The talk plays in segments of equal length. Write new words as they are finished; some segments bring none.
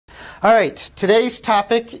All right, today's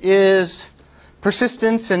topic is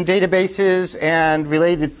persistence and databases and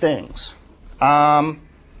related things.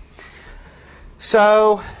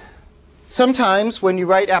 So sometimes when you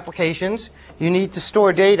write applications, you need to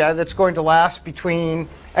store data that's going to last between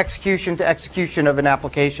execution to execution of an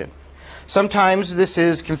application. Sometimes this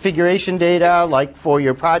is configuration data, like for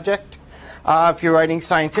your project. If you're writing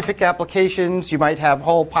scientific applications, you might have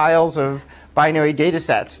whole piles of binary data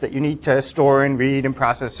sets that you need to store and read and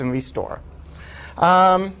process and restore.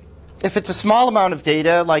 If it's a small amount of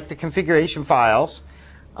data, like the configuration files,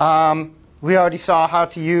 we already saw how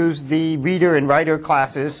to use the reader and writer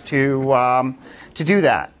classes to do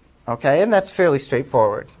that. Okay, and that's fairly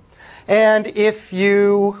straightforward. And if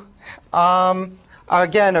you are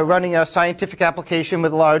running a scientific application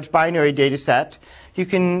with a large binary data set, you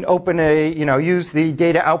can open use the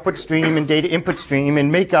data output stream and data input stream and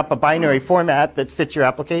make up a binary format that fits your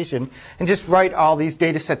application and just write all these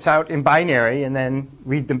data sets out in binary and then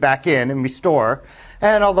read them back in and restore.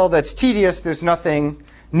 And although that's tedious, there's nothing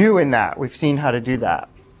new in that. We've seen how to do that.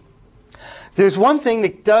 There's one thing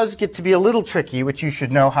that does get to be a little tricky, which you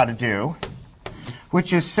should know how to do,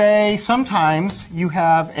 which is, say, sometimes you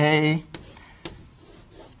have a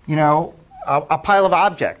pile of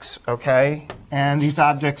objects, okay? And these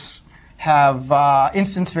objects have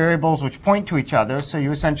instance variables which point to each other. So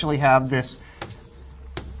you essentially have this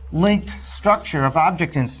linked structure of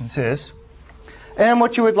object instances. And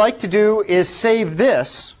what you would like to do is save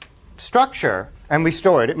this structure and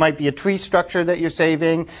restore it. It might be a tree structure that you're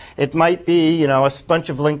saving. It might be a bunch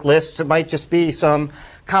of linked lists. It might just be some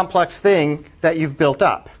complex thing that you've built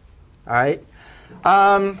up. All right?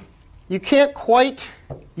 You can't quite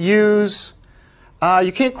use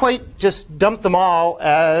you can't quite just dump them all.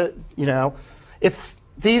 If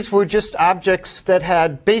these were just objects that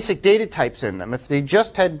had basic data types in them, if they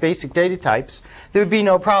just had basic data types, there would be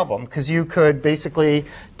no problem, because you could basically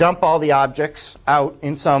dump all the objects out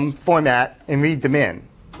in some format and read them in.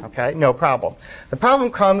 Okay, no problem. The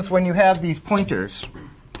problem comes when you have these pointers,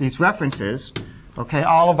 these references. Okay,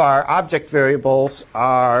 all of our object variables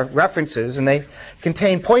are references, and they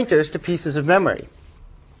contain pointers to pieces of memory.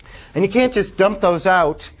 And you can't just dump those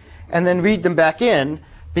out and then read them back in,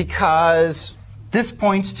 because this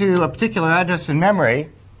points to a particular address in memory.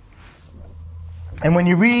 And when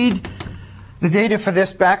you read the data for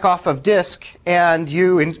this back off of disk and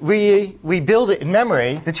you rebuild it in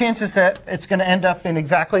memory, the chances that it's going to end up in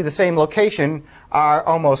exactly the same location are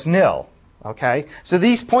almost nil. Okay? So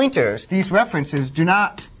these pointers, these references, do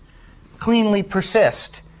not cleanly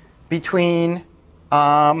persist between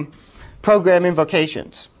program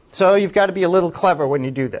invocations. So you've got to be a little clever when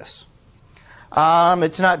you do this.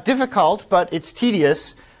 It's not difficult, but it's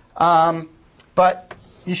tedious. But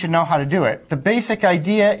you should know how to do it. The basic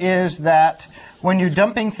idea is that when you're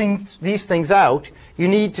dumping these things out, you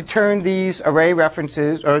need to turn these array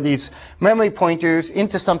references or these memory pointers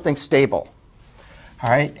into something stable. All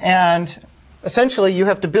right? And essentially, you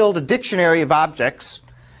have to build a dictionary of objects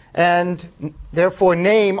and therefore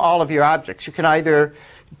name all of your objects. You can either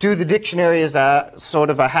do the dictionary as a sort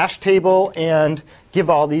of a hash table and give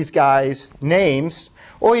all these guys names,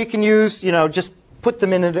 or you can use, just put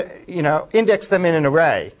them in index them in an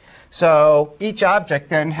array. So each object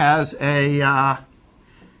then has a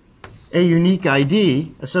unique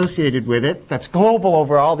ID associated with it that's global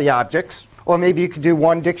over all the objects. Or maybe you could do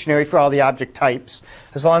one dictionary for all the object types,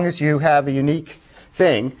 as long as you have a unique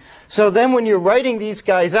thing. So then when you're writing these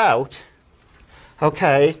guys out,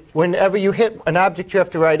 okay, whenever you hit an object you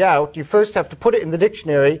have to write out, you first have to put it in the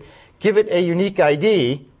dictionary, give it a unique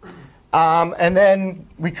ID, and then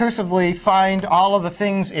recursively find all of the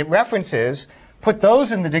things it references, put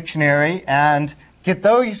those in the dictionary, and get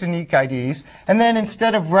those unique IDs. And then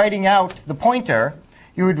instead of writing out the pointer,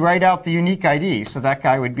 you would write out the unique ID. So that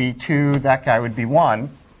guy would be 2, that guy would be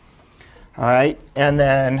 1. All right, and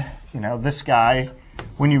then this guy,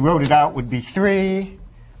 when you wrote it out, would be 3,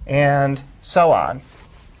 and so on.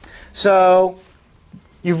 So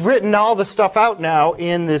you've written all the stuff out now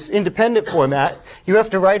in this independent format. You have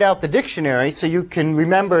to write out the dictionary so you can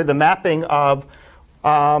remember the mapping of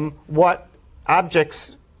what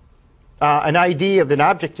objects an ID of an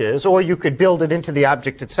object is, or you could build it into the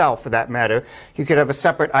object itself, for that matter. You could have a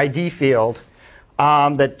separate ID field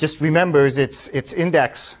that just remembers its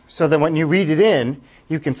index, so that when you read it in,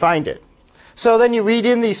 you can find it. So then you read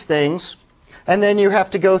in these things, and then you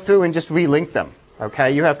have to go through and just relink them.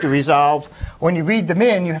 Okay, you have to resolve. When you read them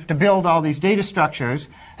in, you have to build all these data structures,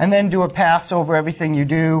 and then do a pass over everything you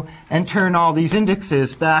do, and turn all these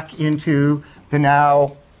indexes back into the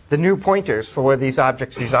new pointers for where these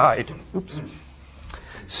objects reside. Oops.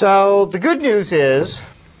 So the good news is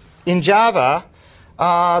in Java,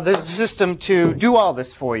 there's a system to do all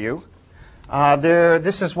this for you.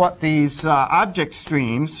 This is what these object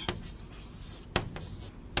streams,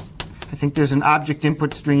 I think there's an object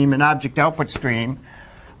input stream, an object output stream.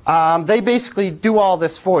 They basically do all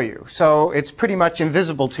this for you. So it's pretty much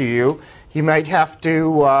invisible to you. You might have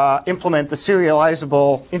to implement the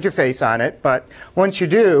serializable interface on it. But once you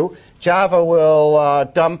do, Java will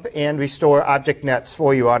dump and restore object nets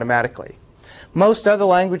for you automatically. Most other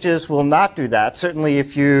languages will not do that. Certainly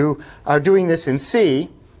if you are doing this in C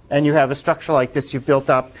and you have a structure like this you've built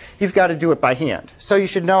up, you've got to do it by hand. So you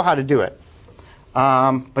should know how to do it.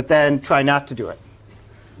 But then try not to do it.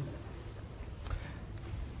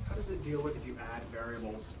 How does it deal with if you add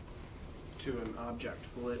variables to an object?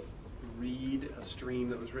 Will it read a stream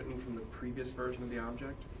that was written from the previous version of the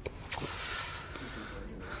object?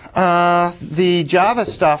 The Java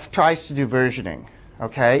stuff tries to do versioning.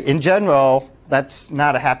 Okay? In general, that's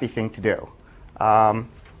not a happy thing to do.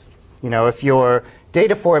 You know, if your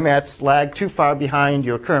data formats lag too far behind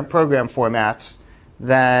your current program formats,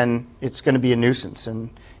 then it's going to be a nuisance. And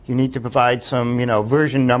you need to provide some, you know,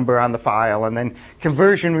 version number on the file and then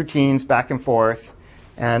conversion routines back and forth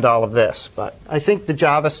and all of this. But I think the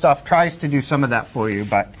Java stuff tries to do some of that for you,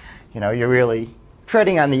 but, you know, you're really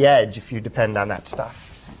treading on the edge if you depend on that stuff.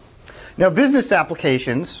 Now, business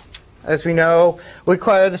applications, as we know,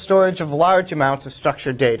 require the storage of large amounts of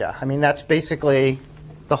structured data. I mean, that's basically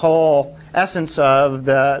the whole essence of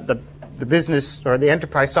the business or the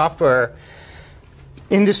enterprise software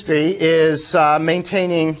industry is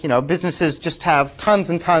maintaining, you know, businesses just have tons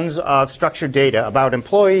and tons of structured data about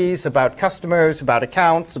employees, about customers, about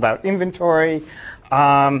accounts, about inventory,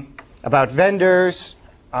 about vendors,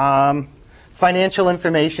 financial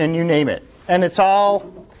information, you name it. And it's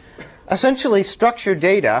all essentially structured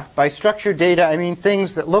data. By structured data, I mean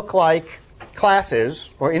things that look like classes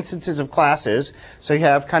or instances of classes. So you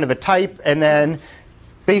have kind of a type and then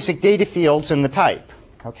basic data fields in the type.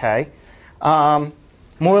 Okay?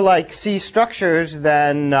 More like C structures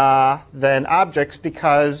than objects,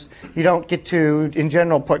 because you don't get to, in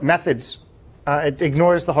general, put methods. It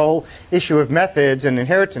ignores the whole issue of methods and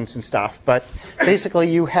inheritance and stuff. But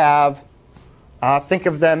basically, you have, think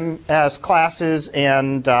of them as classes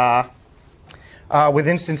and with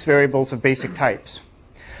instance variables of basic types.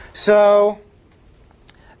 So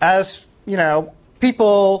as you know,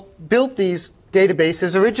 people built these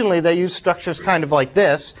databases. Originally, they used structures kind of like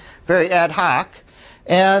this, very ad hoc.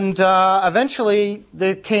 And eventually,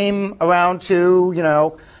 they came around to, you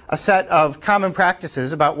know, a set of common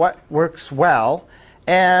practices about what works well,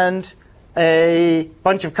 and a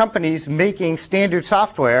bunch of companies making standard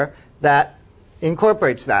software that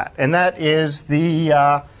incorporates that. And that is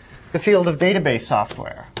the field of database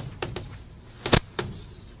software.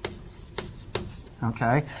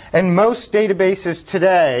 Okay, and most databases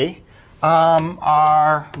today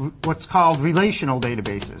are what's called relational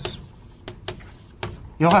databases.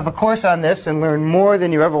 You'll have a course on this and learn more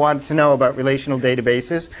than you ever wanted to know about relational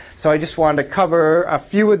databases. So I just wanted to cover a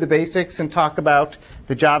few of the basics and talk about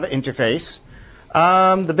the Java interface.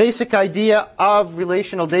 The basic idea of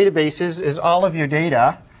relational databases is all of your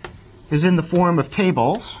data is in the form of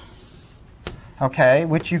tables, okay,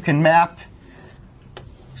 which you can map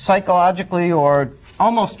psychologically or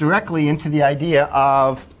almost directly into the idea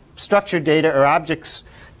of structured data or objects.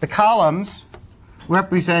 The columns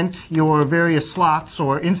represent your various slots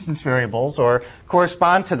or instance variables or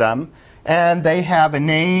correspond to them, and they have a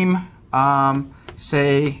name.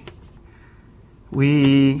 Say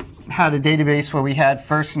we had a database where we had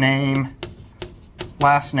first name,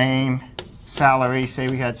 last name, salary. Say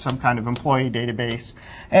we had some kind of employee database.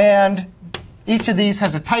 And each of these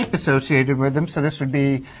has a type associated with them. So this would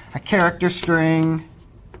be a character string.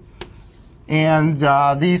 And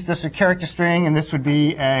this is a character string, and this would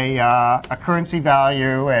be a currency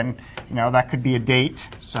value, and you know that could be a date,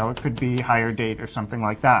 so it could be higher date or something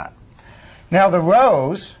like that. Now the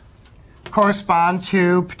rows correspond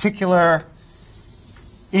to particular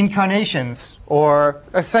incarnations, or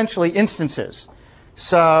essentially instances.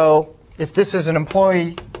 So if this is an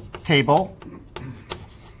employee table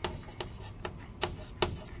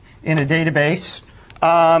in a database,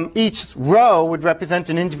 each row would represent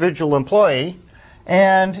an individual employee,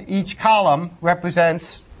 and each column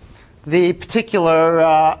represents the a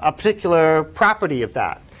particular property of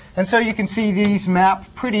that. And so you can see these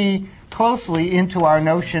map pretty closely into our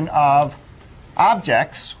notion of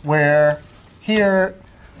objects, where here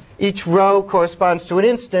each row corresponds to an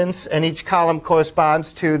instance, and each column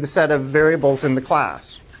corresponds to the set of variables in the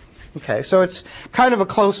class. Okay, so it's kind of a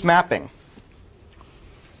close mapping.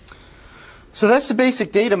 So that's the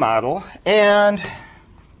basic data model. And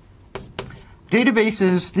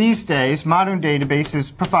databases these days, modern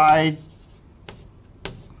databases, provide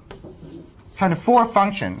kind of 4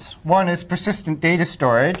 functions. One is persistent data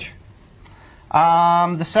storage.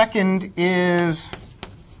 The second is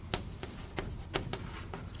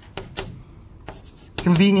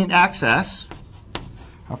convenient access.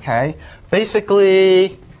 Okay.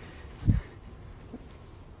 Basically,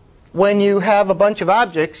 when you have a bunch of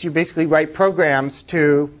objects, you basically write programs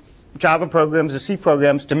to Java programs or C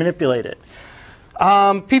programs to manipulate it.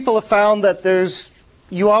 People have found that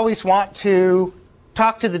you always want to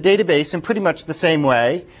talk to the database in pretty much the same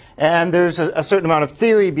way. And there's a certain amount of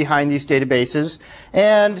theory behind these databases.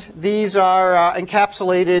 And these are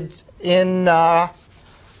encapsulated in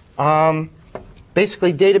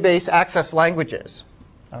basically database access languages.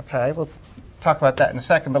 Okay, we'll talk about that in a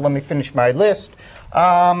second, but let me finish my list.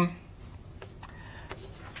 Another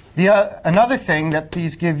thing that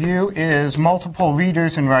these give you is multiple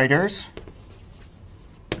readers and writers.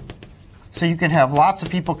 So you can have lots of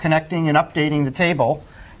people connecting and updating the table,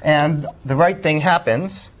 and the right thing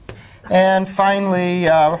happens. And finally,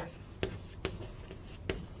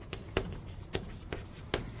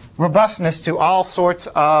 robustness to all sorts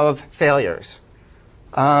of failures.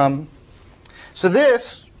 So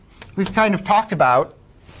this, we've kind of talked about,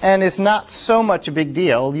 and it's not so much a big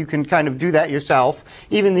deal. You can kind of do that yourself.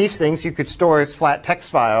 Even these things you could store as flat text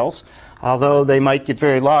files, although they might get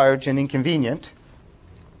very large and inconvenient.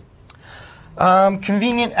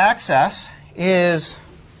 Convenient access is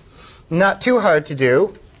not too hard to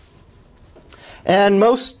do. And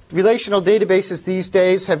most relational databases these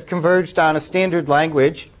days have converged on a standard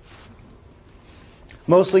language,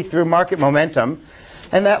 mostly through market momentum.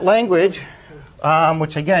 And that language,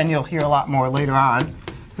 which again you'll hear a lot more later on,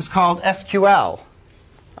 is called SQL.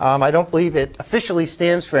 I don't believe it officially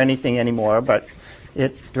stands for anything anymore, but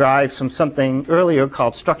it derives from something earlier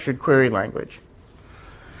called structured query language.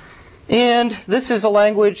 And this is a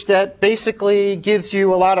language that basically gives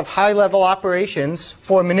you a lot of high-level operations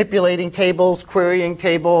for manipulating tables, querying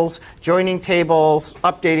tables, joining tables,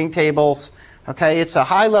 updating tables. Okay, it's a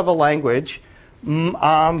high-level language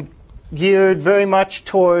geared very much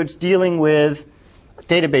towards dealing with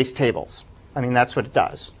database tables. I mean, that's what it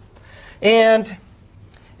does. And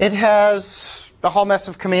it has a whole mess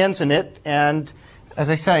of commands in it. And as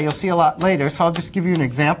I say, you'll see a lot later, so I'll just give you an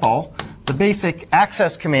example. The basic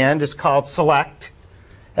access command is called select,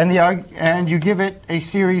 and you give it a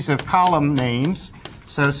series of column names.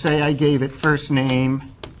 So say I gave it first name,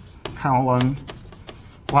 colon,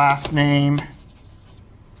 last name,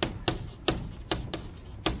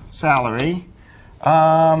 salary.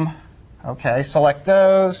 Okay, select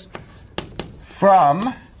those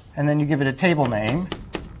from, and then you give it a table name.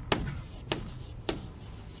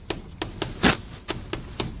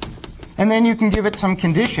 And then you can give it some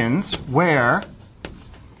conditions where,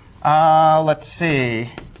 let's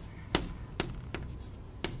see,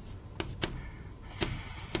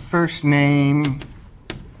 first name,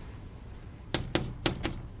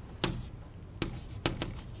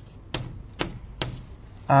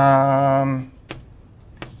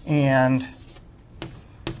 and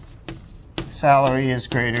salary is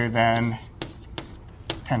greater than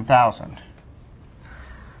 10,000.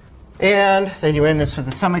 And then you end this with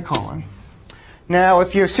a semicolon. Now,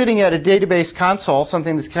 if you're sitting at a database console,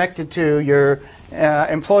 something that's connected to your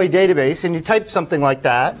employee database, and you type something like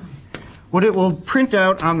that, what it will print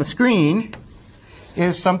out on the screen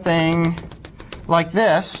is something like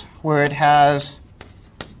this, where it has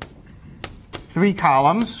 3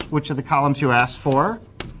 columns, which are the columns you asked for,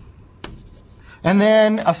 and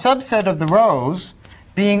then a subset of the rows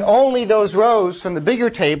being only those rows from the bigger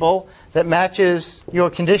table that matches your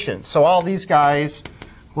conditions. So all these guys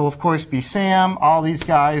will, of course, be Sam. All these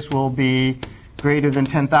guys will be greater than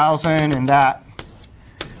 10,000, and that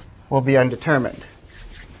will be undetermined.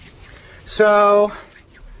 So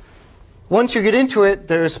once you get into it,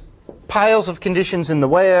 there's piles of conditions in the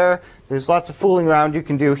where. There's lots of fooling around you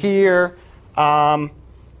can do here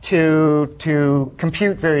to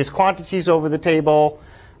compute various quantities over the table.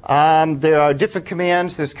 There are different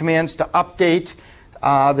commands. There's commands to update.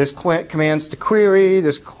 There's commands to query.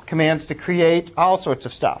 There's commands to create, all sorts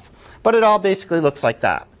of stuff. But it all basically looks like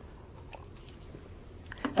that.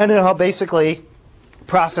 And it all basically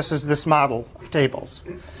processes this model of tables.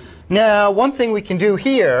 Now, one thing we can do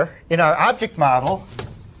here in our object model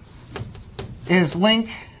is link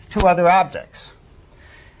to other objects.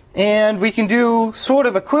 And we can do sort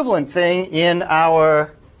of equivalent thing in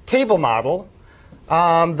our table model,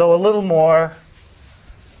 though a little more,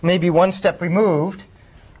 maybe one step removed.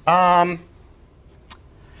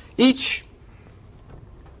 Each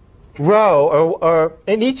row, or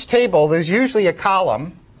in each table, there's usually a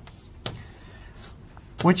column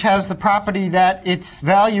which has the property that its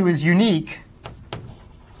value is unique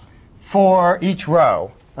for each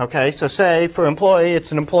row. Okay, so say for employee,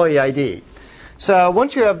 it's an employee ID. So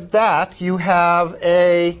once you have that, you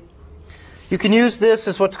can use this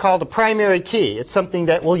as what's called a primary key. It's something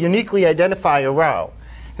that will uniquely identify a row.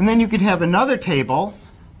 And then you could have another table,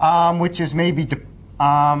 which is maybe,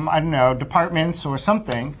 I don't know, departments or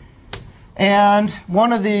something. And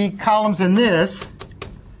one of the columns in this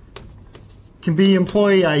can be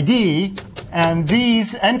employee ID. And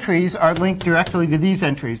these entries are linked directly to these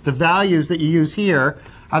entries. The values that you use here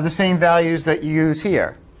are the same values that you use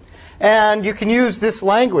here. And you can use this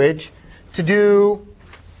language to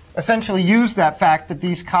essentially use that fact that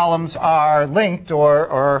these columns are linked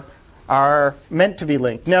or are meant to be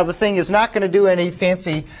linked. Now, the thing is not going to do any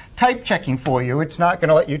fancy type checking for you. It's not going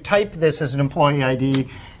to let you type this as an employee ID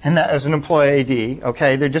and that as an employee ID.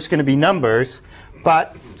 Okay, they're just going to be numbers.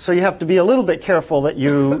 But so you have to be a little bit careful that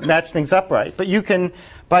you match things up right. But you can,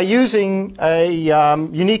 by using a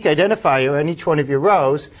unique identifier in each one of your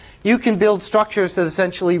rows, you can build structures that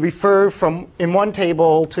essentially refer from in one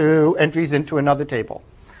table to entries into another table.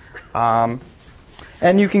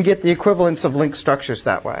 And you can get the equivalence of linked structures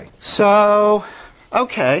that way. So,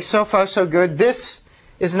 OK, so far so good. This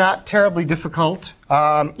is not terribly difficult,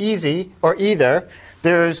 easy, or either.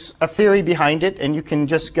 There's a theory behind it, and you can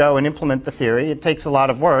just go and implement the theory. It takes a lot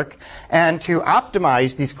of work. And to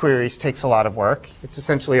optimize these queries takes a lot of work. It's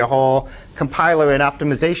essentially a whole compiler and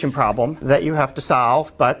optimization problem that you have to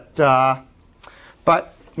solve. But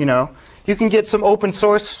you know, you can get some open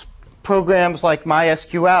source programs like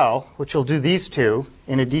MySQL, which will do these two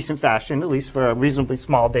in a decent fashion, at least for a reasonably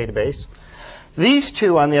small database. These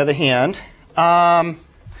two, on the other hand,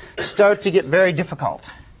 start to get very difficult.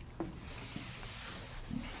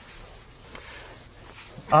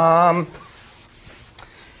 And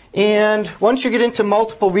once you get into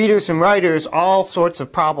multiple readers and writers, all sorts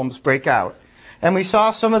of problems break out. And we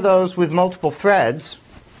saw some of those with multiple threads.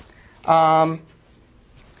 Yikes.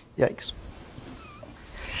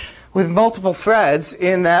 With multiple threads,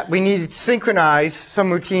 in that we needed to synchronize some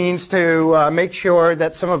routines to make sure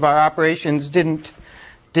that some of our operations didn't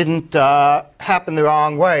happen the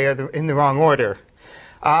wrong way or in the wrong order.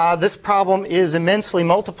 This problem is immensely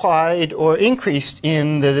multiplied or increased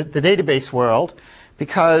in the database world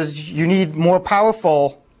because you need more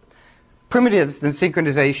powerful primitives than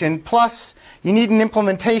synchronization. Plus, you need an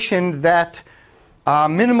implementation that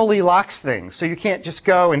minimally locks things. So you can't just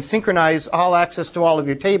go and synchronize all access to all of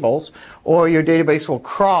your tables, or your database will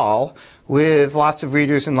crawl with lots of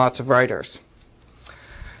readers and lots of writers.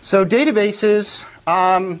 So databases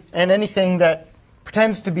and anything that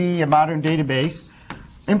pretends to be a modern database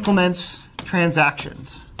implements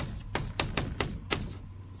transactions.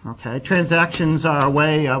 Okay, transactions are a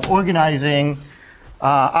way of organizing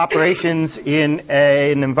operations in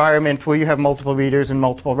an environment where you have multiple readers and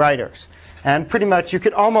multiple writers. And pretty much you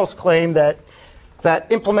could almost claim that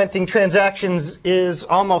implementing transactions is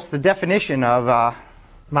almost the definition of a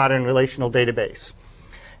modern relational database.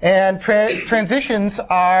 And transactions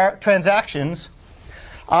are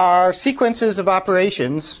sequences of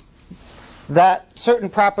operations that certain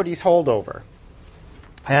properties hold over.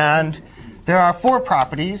 And there are 4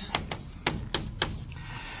 properties.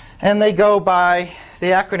 And they go by the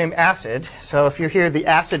acronym ACID. So if you hear the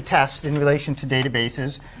ACID test in relation to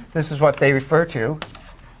databases, this is what they refer to.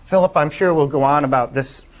 Philip, I'm sure, will go on about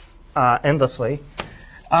this endlessly.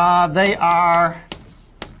 They are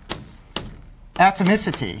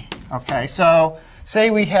atomicity. Okay, so say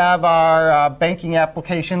we have our banking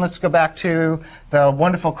application. Let's go back to the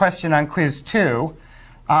wonderful question on quiz 2.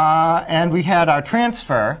 And we had our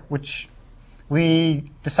transfer, which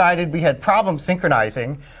we decided we had problems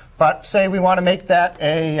synchronizing. But say we want to make that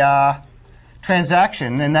a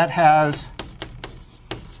transaction, and that has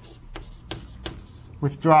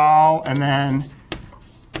withdrawal and then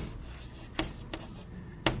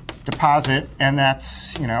deposit, and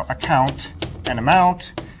that's account and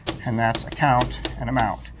amount, and that's account and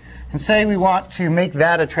amount. And say we want to make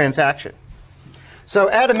that a transaction. So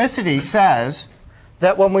atomicity says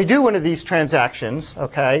that when we do one of these transactions,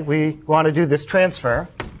 okay, we want to do this transfer.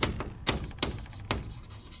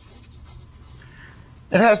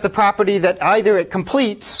 It has the property that either it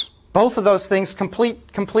completes, both of those things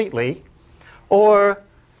complete completely, or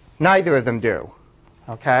neither of them do.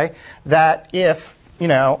 Okay? That if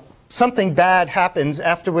something bad happens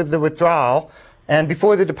after the withdrawal and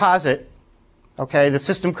before the deposit, okay, the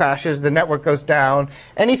system crashes, the network goes down,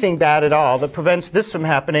 anything bad at all that prevents this from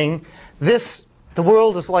happening, the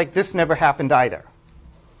world is like this never happened either.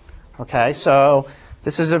 Okay, so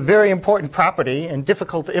this is a very important property and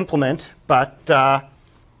difficult to implement, but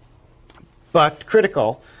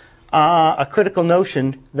critical. A critical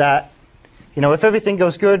notion that, you know, if everything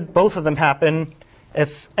goes good, both of them happen.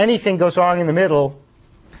 If anything goes wrong in the middle,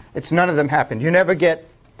 it's none of them happen. You never get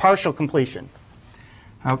partial completion.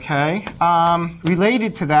 Okay,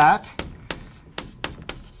 related to that,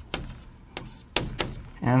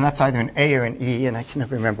 and that's either an A or an E, and I can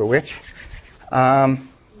never remember which,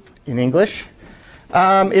 in English,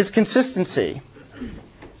 is consistency.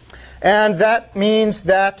 And that means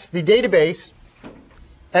that the database,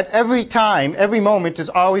 at every time, every moment, is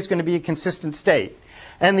always going to be a consistent state.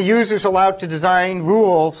 And the user is allowed to design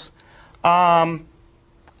rules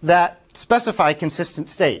that specify consistent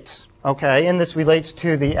states. Okay, and this relates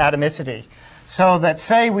to the atomicity. So that,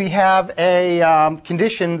 say we have a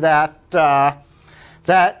condition that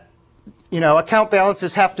account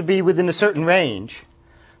balances have to be within a certain range.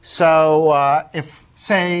 So if,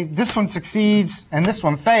 say, this one succeeds and this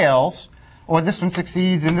one fails, or this one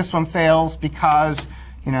succeeds and this one fails because,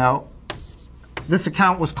 you know, this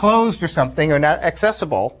account was closed or something or not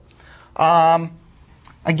accessible,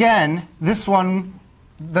 again, this one,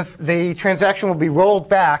 the transaction will be rolled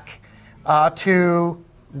back to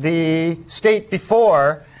the state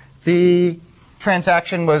before the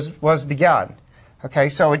transaction was begun. Okay,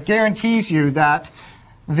 so it guarantees you that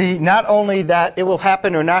not only that it will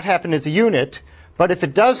happen or not happen as a unit, but if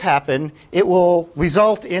it does happen, it will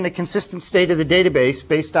result in a consistent state of the database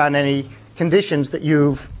based on any conditions that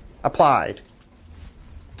you've applied.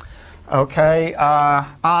 Okay,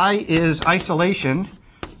 I is isolation.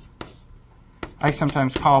 I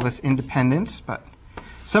sometimes call this independence, but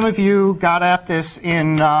some of you got at this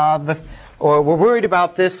or were worried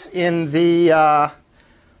about this in the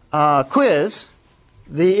quiz.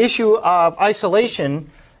 The issue of isolation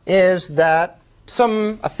is that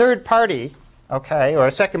a third party, okay, or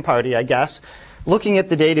a second party, I guess, looking at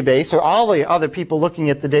the database, or all the other people looking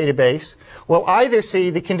at the database, will either see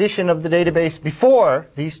the condition of the database before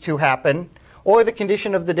these two happen, or the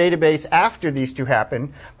condition of the database after these two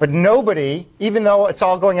happen, but nobody, even though it's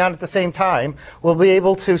all going on at the same time, will be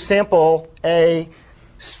able to find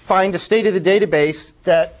a state of the database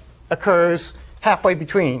that occurs halfway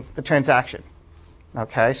between the transaction.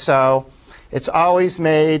 Okay, so it's always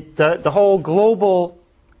made, the whole global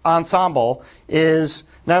ensemble is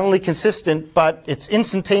not only consistent, but it's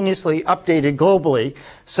instantaneously updated globally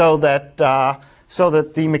so that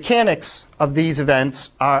the mechanics of these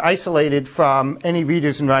events are isolated from any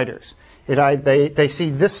readers and writers. They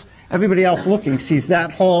see this, everybody else looking sees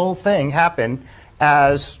that whole thing happen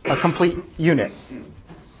as a complete unit.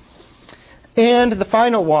 And the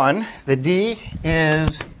final one, the D,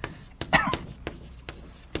 is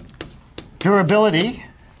durability.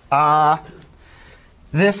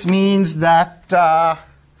 This means that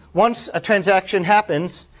once a transaction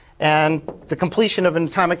happens, and the completion of an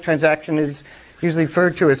atomic transaction is usually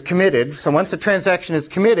referred to as committed. So once a transaction is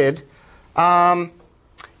committed,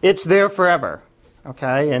 it's there forever.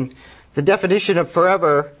 Okay, and the definition of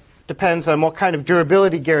forever depends on what kind of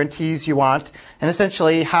durability guarantees you want, and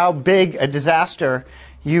essentially how big a disaster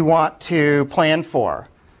you want to plan for.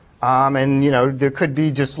 And you know, there could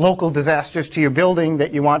be just local disasters to your building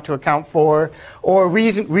that you want to account for, or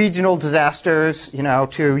regional disasters, you know,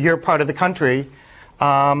 to your part of the country.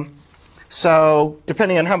 So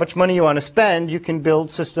depending on how much money you want to spend, you can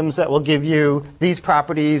build systems that will give you these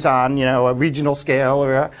properties on, you know, a regional scale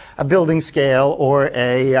or a building scale or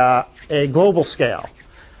a global scale,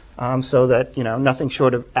 so that, you know, nothing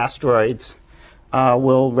short of asteroids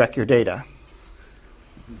will wreck your data.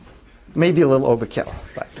 Maybe a little overkill,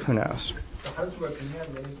 but who knows? So how does it work? Can you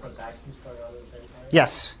have many transactions going on at the same time?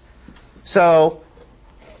 Yes. So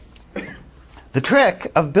the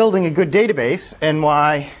trick of building a good database, and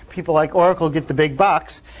why people like Oracle get the big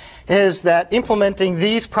bucks, is that implementing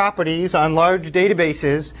these properties on large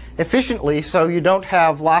databases efficiently so you don't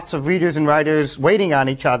have lots of readers and writers waiting on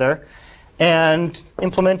each other, and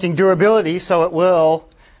implementing durability so it will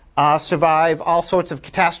survive all sorts of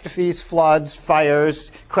catastrophes, floods,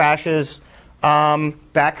 fires, crashes,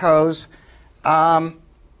 backhoes.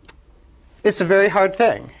 It's a very hard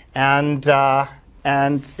thing, and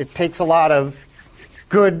it takes a lot of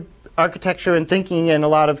good architecture and thinking and a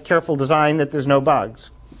lot of careful design that there's no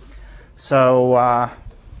bugs. So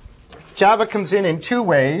Java comes in two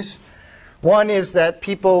ways. One is that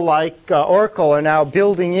people like Oracle are now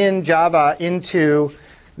building in Java into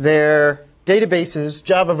their databases,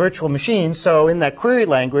 Java virtual machines. So in that query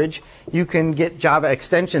language, you can get Java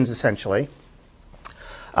extensions, essentially.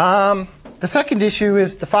 The second issue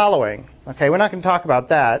is the following. Okay, we're not going to talk about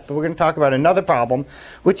that, but we're going to talk about another problem,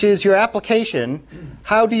 which is your application.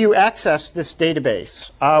 How do you access this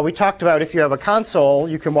database? We talked about if you have a console,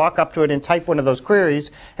 you can walk up to it and type one of those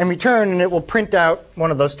queries and return, and it will print out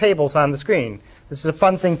one of those tables on the screen. This is a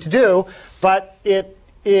fun thing to do, but it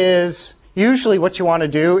is usually what you want to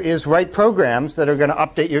do is write programs that are going to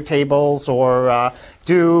update your tables or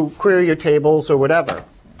query your tables or whatever.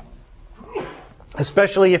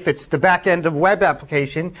 Especially if it's the back end of a web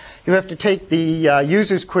application, you have to take the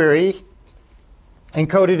user's query,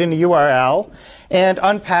 encode it in a URL, and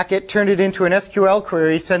unpack it, turn it into an SQL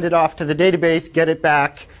query, send it off to the database, get it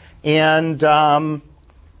back, and then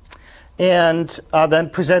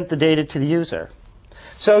present the data to the user.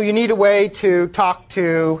 So you need a way to talk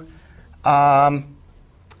to the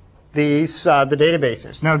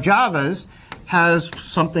databases. Now, Java's has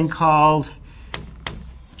something called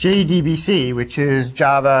JDBC, which is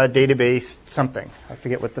Java Database something. I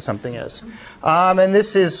forget what the something is. And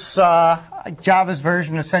this is Java's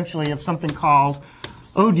version, essentially, of something called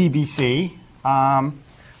ODBC,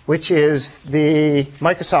 which is the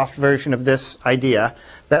Microsoft version of this idea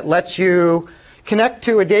that lets you connect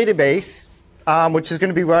to a database, which is going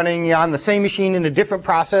to be running on the same machine in a different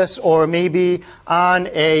process or maybe on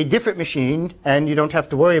a different machine, and you don't have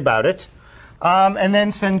to worry about it, and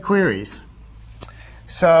then send queries.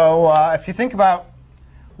 So if you think about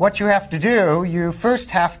what you have to do, you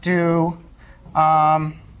first have to,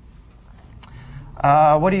 what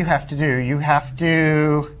do you have to do? You have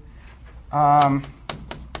to,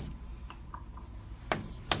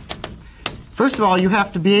 first of all, you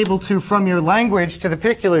have to be able to, from your language to the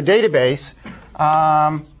particular database,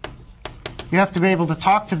 you have to be able to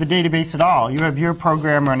talk to the database at all. You have your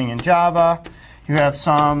program running in Java. You have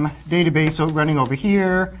some database running over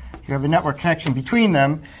here. You have a network connection between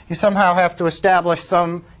them. You somehow have to establish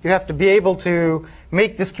you have to be able to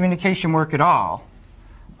make this communication work at all.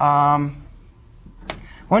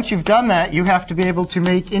 Once you've done that, you have to be able to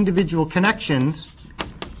make individual connections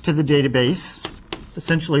to the database,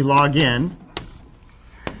 essentially log in.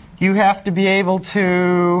 You have to be able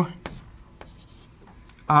to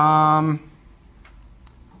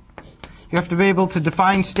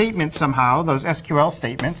define statements somehow, those SQL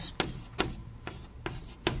statements.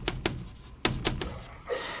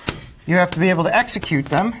 You have to be able to execute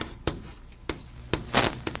them.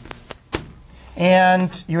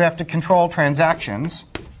 And you have to control transactions.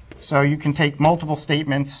 So you can take multiple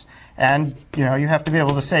statements, and you have to be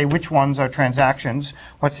able to say which ones are transactions,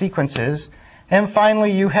 what sequences. And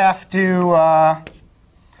finally, you have to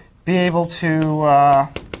be able to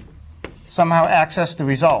somehow access the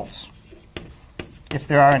results, if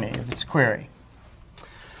there are any, if it's a query.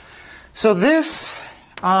 So this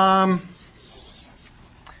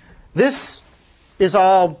is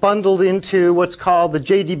all bundled into what's called the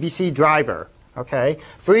JDBC driver. Okay?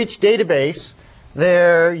 For each database,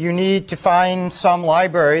 you need to find some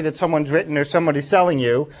library that someone's written or somebody's selling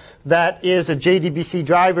you that is a JDBC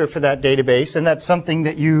driver for that database, and that's something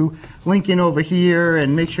that you link in over here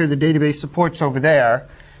and make sure the database supports over there,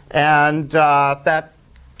 and that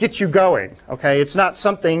gets you going. Okay? It's not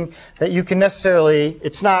something that you can necessarily,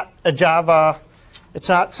 it's not a Java, it's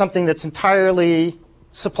not something that's entirely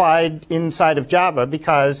supplied inside of Java,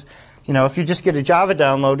 because if you just get a Java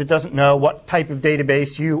download, it doesn't know what type of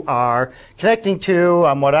database you are connecting to,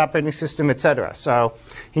 what operating system, etc. So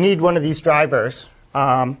you need one of these drivers.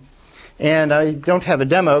 And I don't have a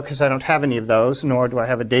demo because I don't have any of those, nor do I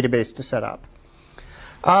have a database to set up.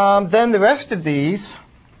 Then the rest of these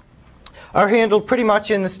are handled pretty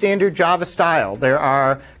much in the standard Java style. There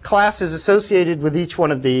are classes associated with each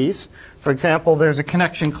one of these. For example, there's a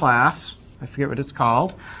connection class. I forget what it's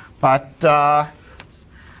called, but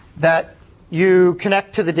that you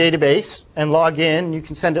connect to the database and log in. You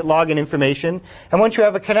can send it login information. And once you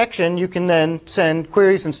have a connection, you can then send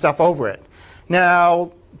queries and stuff over it.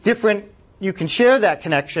 Now, you can share that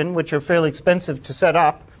connection, which are fairly expensive to set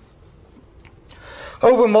up,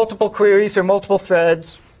 over multiple queries or multiple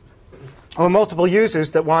threads or multiple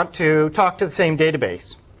users that want to talk to the same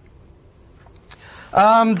database.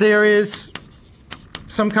 There is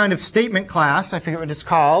some kind of statement class, I forget what it's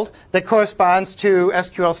called, that corresponds to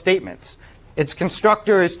SQL statements. Its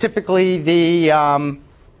constructor is typically the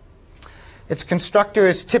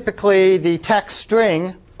text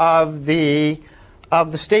string of the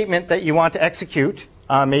statement that you want to execute,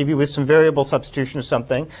 maybe with some variable substitution or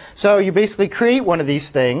something. So you basically create one of these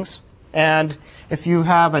things, and if you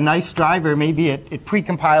have a nice driver, maybe it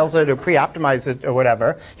pre-compiles it or pre-optimizes it or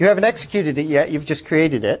whatever. You haven't executed it yet, you've just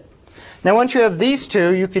created it. Now, once you have these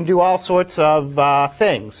two, you can do all sorts of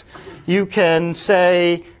things. You can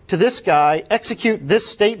say to this guy, execute this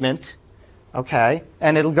statement, okay,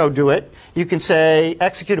 and it'll go do it. You can say,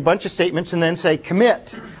 execute a bunch of statements and then say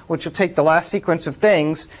commit, which will take the last sequence of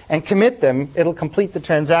things and commit them. It'll complete the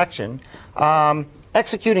transaction.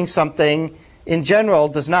 Executing something, in general,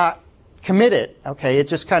 does not commit it, okay? It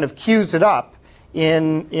just kind of queues it up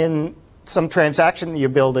in some transaction that you're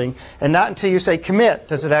building, and not until you say commit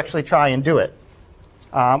does it actually try and do it,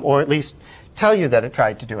 or at least tell you that it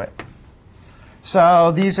tried to do it.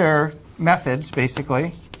 So these are methods,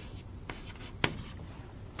 basically.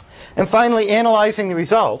 And finally, analyzing the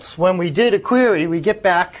results. When we did a query, we get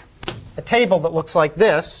back a table that looks like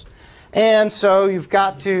this. And so you've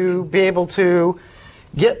got to be able to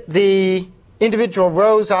get the individual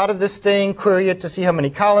rows out of this thing, query it to see how many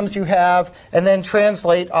columns you have, and then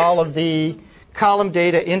translate all of the column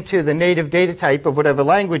data into the native data type of whatever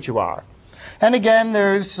language you are. And again,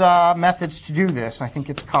 there's methods to do this. I think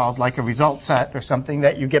it's called like a result set or something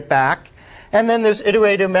that you get back. And then there's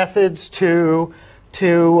iterator methods to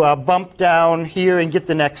bump down here and get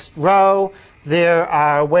the next row. There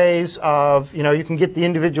are ways of, you can get the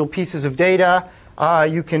individual pieces of data.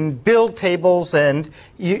 You can build tables and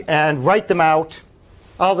write them out,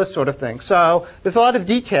 all this sort of thing. So there's a lot of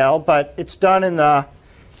detail, but it's done in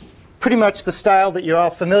pretty much the style that you're all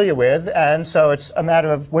familiar with. And so it's a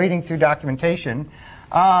matter of wading through documentation.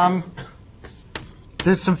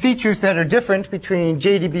 There's some features that are different between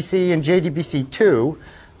JDBC and JDBC2.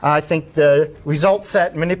 I think the result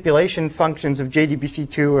set manipulation functions of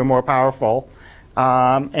JDBC2 are more powerful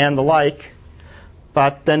and the like.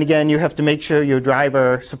 But then again, you have to make sure your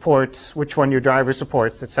driver supports, which one your driver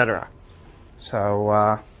supports, etc.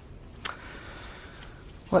 So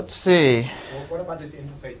let's see. Well, what about these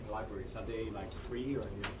interfacing libraries? Are they like free, or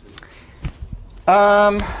you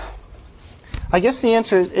have to? I guess the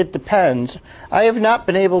answer is it depends. I have not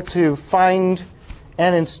been able to find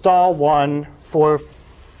and install one for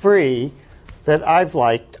free that I've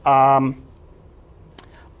liked, but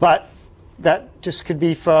that just could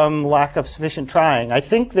be from lack of sufficient trying. I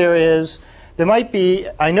think there might be,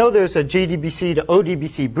 I know there's a JDBC to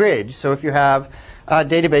ODBC bridge, so if you have a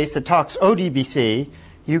database that talks ODBC,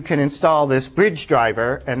 you can install this bridge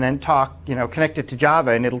driver and then connect it to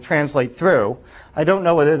Java and it'll translate through. I don't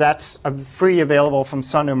know whether that's free available from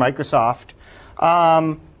Sun or Microsoft.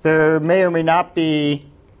 There may or may not be,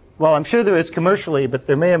 well, I'm sure there is commercially, but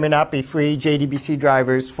there may or may not be free JDBC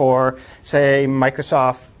drivers for, say,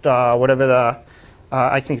 Microsoft, whatever the,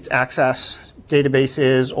 I think it's Access database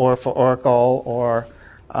is, or for Oracle, or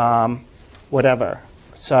whatever.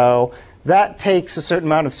 So that takes a certain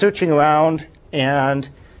amount of searching around, and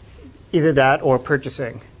either that or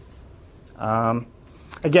purchasing.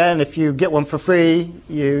 Again, if you get one for free,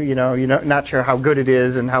 you're not sure how good it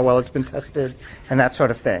is and how well it's been tested and that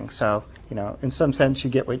sort of thing. So, in some sense, you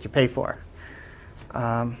get what you pay for.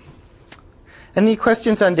 Any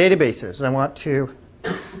questions on databases? I want to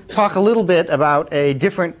talk a little bit about a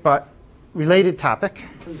different but related topic.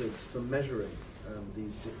 For measuring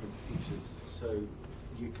these different features, so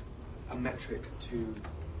a metric to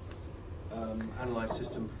analyze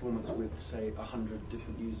system performance with, say, 100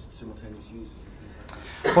 different simultaneous users.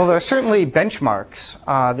 Well, there are certainly benchmarks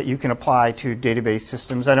that you can apply to database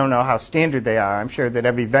systems. I don't know how standard they are. I'm sure that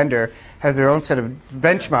every vendor has their own set of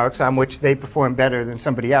benchmarks on which they perform better than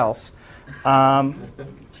somebody else. TPC,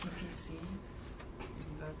 isn't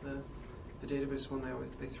that the database one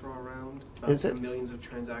they throw around? Is it? Millions of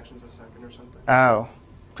transactions a second or something? Oh.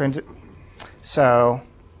 So,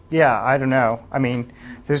 yeah, I don't know. I mean,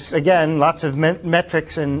 there's, again, lots of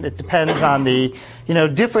metrics, and it depends on the,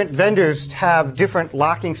 different vendors have different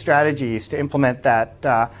locking strategies to implement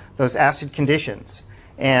those ACID conditions.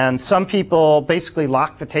 And some people basically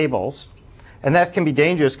lock the tables, and that can be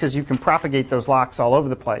dangerous because you can propagate those locks all over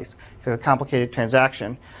the place if you have a complicated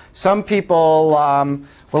transaction. Some people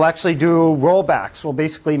will actually do rollbacks, will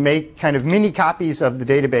basically make kind of mini copies of the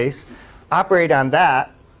database, operate on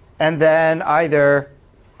that, and then either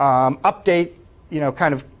update,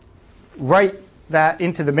 kind of write that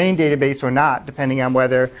into the main database or not, depending on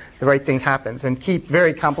whether the right thing happens, and keep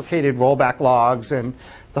very complicated rollback logs and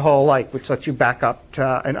the whole like, which lets you back up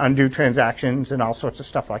and undo transactions and all sorts of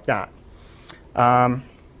stuff like that. But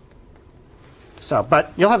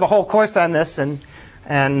you'll have a whole course on this, and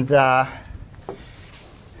I'm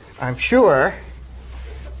sure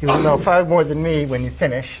you will know far more than me when you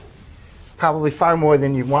finish, probably far more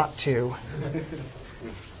than you want to.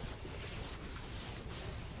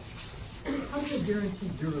 How do you guarantee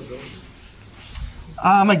durability?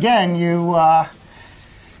 Again,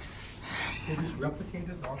 Is this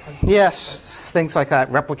replicated all kinds? Yes, things like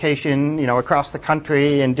that, replication, across the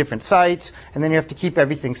country and different sites, and then you have to keep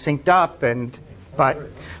everything synced up.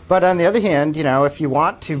 But on the other hand, if you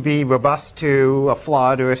want to be robust to a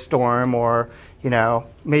flood or a storm or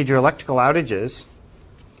major electrical outages,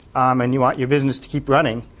 and you want your business to keep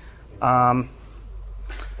running,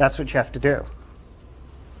 that's what you have to do.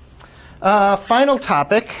 Final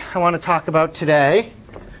topic I want to talk about today,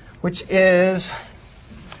 which is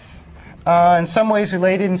in some ways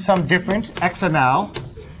related, in some different. XML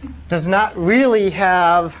does not really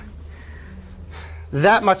have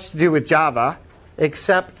that much to do with Java,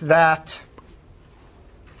 except that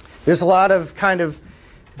there's a lot of kind of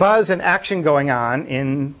buzz and action going on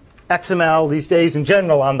in XML these days in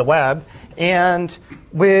general on the web, and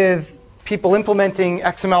with people implementing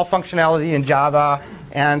XML functionality in Java,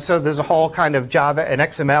 and so there's a whole kind of Java and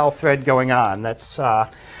XML thread going on. That's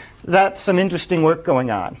some interesting work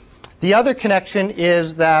going on. The other connection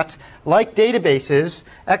is that, like databases,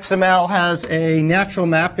 XML has a natural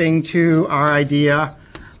mapping to our idea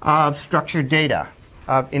of structured data,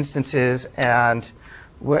 of instances and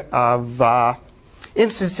of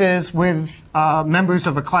instances with members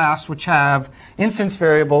of a class which have instance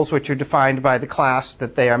variables which are defined by the class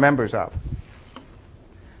that they are members of.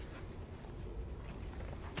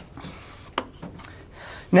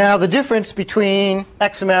 Now, the difference between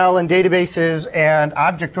XML and databases and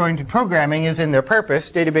object-oriented programming is in their purpose.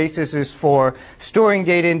 Databases is for storing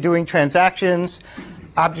data and doing transactions.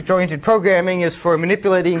 Object-oriented programming is for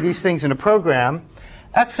manipulating these things in a program.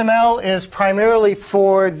 XML is primarily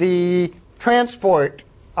for the transport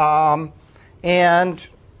and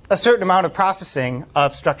a certain amount of processing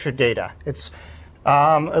of structured data. It's,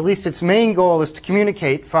 at least its main goal is to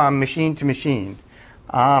communicate from machine to machine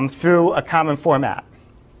through a common format.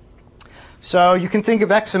 So you can think of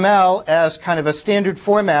XML as kind of a standard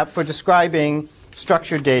format for describing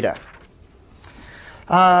structured data.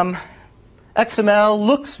 XML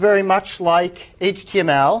looks very much like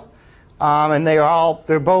HTML, and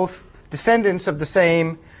they're both descendants of the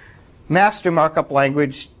same master markup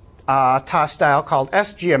language style called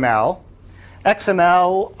SGML.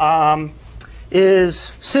 XML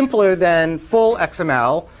is simpler than full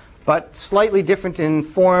XML, but slightly different in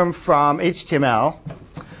form from HTML.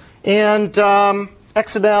 And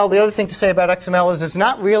XML, the other thing to say about XML is it's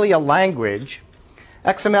not really a language.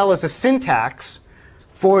 XML is a syntax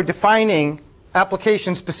for defining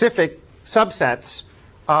application-specific subsets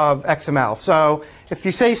of XML. So if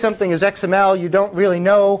you say something is XML, you don't really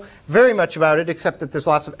know very much about it, except that there's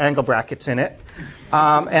lots of angle brackets in it,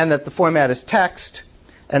 and that the format is text,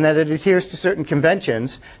 and that it adheres to certain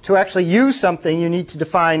conventions. To actually use something, you need to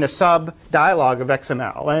define a sub-dialog of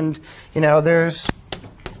XML. And there's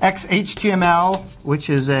XHTML, which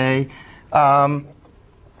is a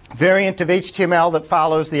variant of HTML that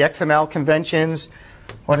follows the XML conventions.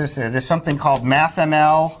 What is there? There's something called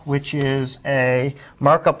MathML, which is a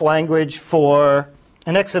markup language for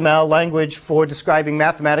an XML language for describing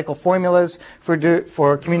mathematical formulas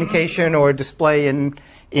for communication or display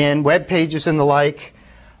in web pages and the like.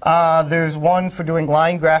 There's one for doing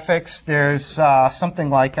line graphics. There's something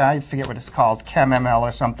like, I forget what it's called, ChemML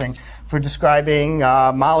or something, for describing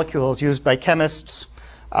molecules used by chemists.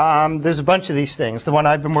 There's a bunch of these things. The one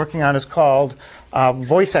I've been working on is called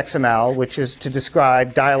VoiceXML, which is to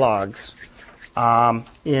describe dialogues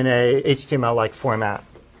in a HTML-like format.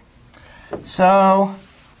 So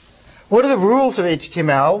what are the rules of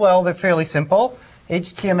HTML? Well, they're fairly simple. An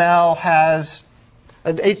HTML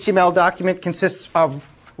document consists of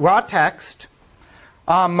raw text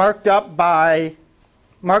marked up by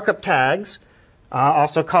markup tags,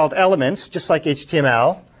 also called elements, just like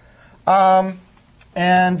HTML.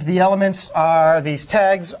 And the elements these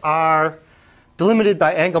tags are delimited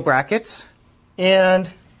by angle brackets, and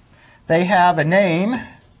they have a name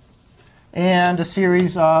and a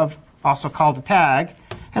series of, also called a tag,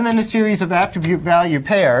 and then a series of attribute value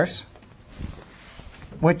pairs,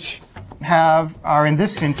 which are in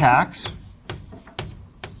this syntax.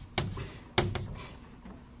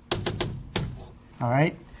 All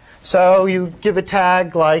right. So you give a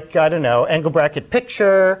tag like, I don't know, angle bracket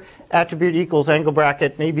picture, attribute equals angle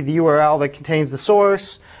bracket, maybe the URL that contains the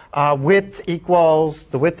source, width equals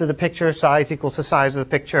the width of the picture, size equals the size of the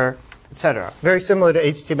picture, etc. Very similar to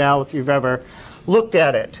HTML if you've ever looked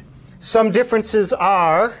at it. Some differences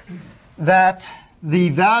are that the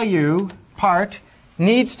value part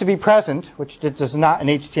needs to be present, which it does not in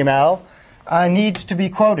HTML, needs to be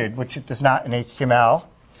quoted, which it does not in HTML.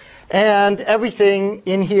 And everything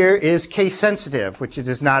in here is case sensitive, which it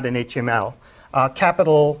is not in HTML.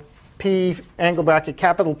 Capital P, angle bracket,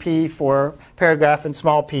 capital P for paragraph, and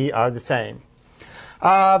small p are the same.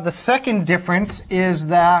 The second difference is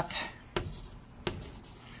that,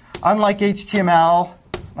 unlike HTML,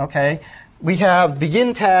 okay, we have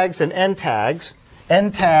begin tags and end tags.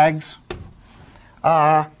 End tags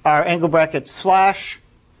are angle bracket slash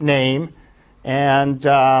name, and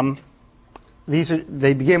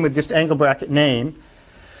they begin with just angle bracket name.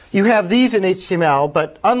 You have these in HTML,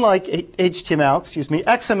 but unlike HTML,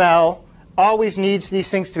 XML always needs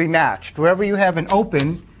these things to be matched. Wherever you have an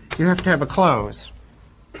open, you have to have a close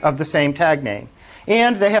of the same tag name.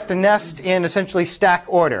 And they have to nest in essentially stack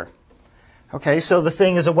order. Okay, so the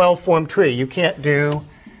thing is a well-formed tree. You can't do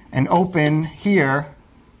an open here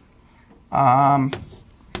and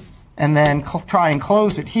then try and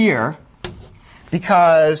close it here,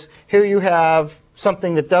 because here you have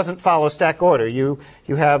something that doesn't follow stack order. You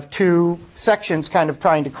have two sections kind of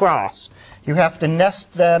trying to cross. You have to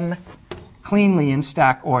nest them cleanly in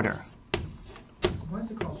stack order. Why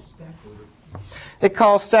is it called stack order? It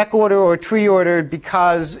calls stack order or tree ordered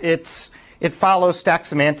because it follows stack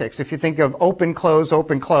semantics. If you think of open,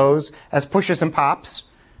 close as pushes and pops,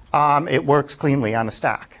 it works cleanly on a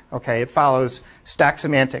stack. Okay, it follows stack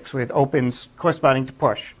semantics with opens corresponding to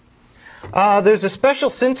push. There's a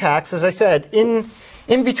special syntax, as I said, in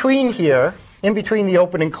between here, in between the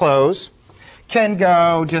open and close, can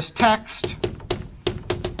go just text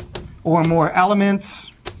or more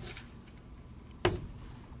elements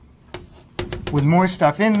with more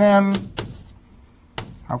stuff in them.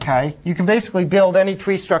 Okay, you can basically build any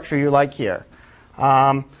tree structure you like here,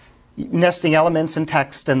 nesting elements and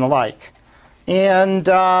text and the like. And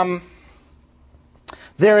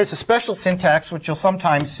there is a special syntax which you'll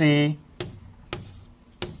sometimes see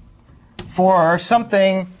for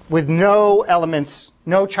something with no elements,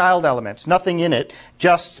 no child elements, nothing in it,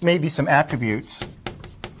 just maybe some attributes.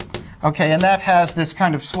 Okay, and that has this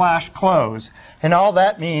kind of slash close. And all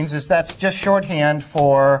that means is that's just shorthand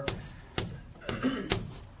for,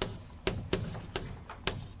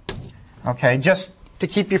 okay, just to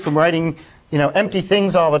keep you from writing, empty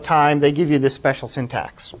things all the time, they give you this special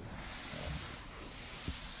syntax.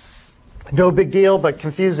 No big deal, but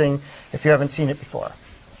confusing if you haven't seen it before.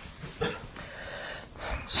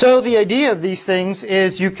 So the idea of these things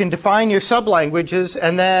is you can define your sublanguages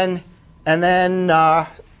and then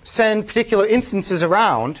send particular instances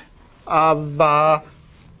around of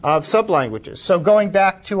sublanguages. So going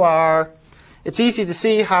back to it's easy to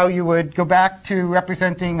see how you would go back to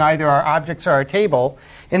representing either our objects or our table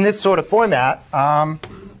in this sort of format.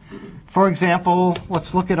 For example,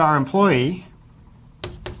 let's look at our employee.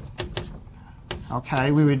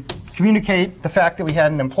 Okay, we would communicate the fact that we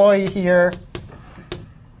had an employee here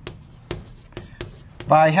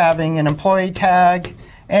by having an employee tag.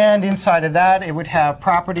 And inside of that, it would have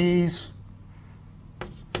properties,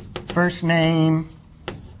 first name,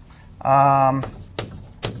 I'm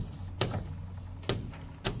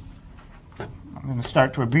going to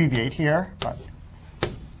start to abbreviate here, but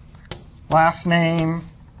last name,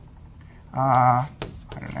 I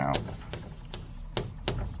don't know.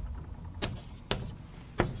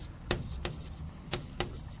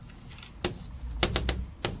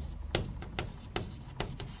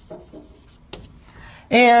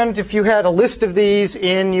 And if you had a list of these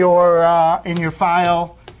in your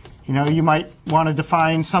file, you might want to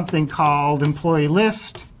define something called employee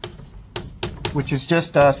list, which is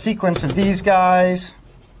just a sequence of these guys.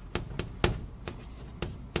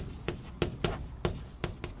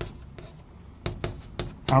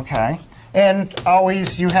 Okay. And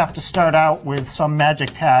always you have to start out with some magic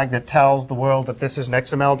tag that tells the world that this is an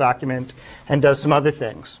XML document and does some other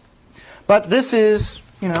things. But this is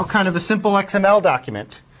kind of a simple XML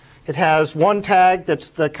document. It has one tag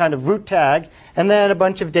that's the kind of root tag, and then a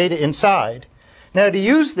bunch of data inside. Now, to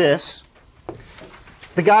use this,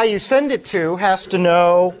 the guy you send it to has to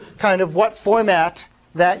know kind of what format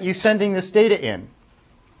that you're sending this data in.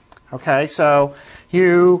 Okay, so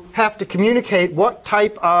you have to communicate what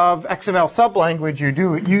type of XML sublanguage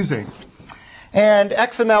you're using. And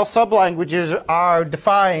XML sublanguages are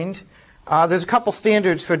defined. There's a couple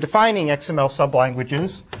standards for defining XML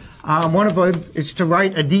sublanguages. One of them is to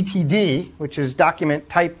write a DTD, which is document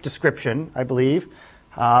type description, I believe,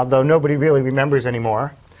 though nobody really remembers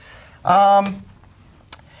anymore. And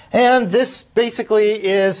this basically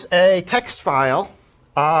is a text file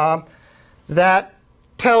that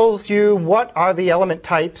tells you what are the element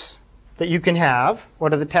types that you can have,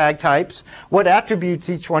 what are the tag types, what attributes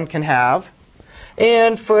each one can have,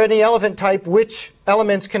 and for any element type, which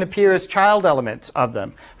elements can appear as child elements of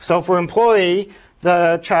them. So for employee,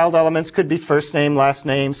 the child elements could be first name, last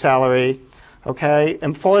name, salary. Okay,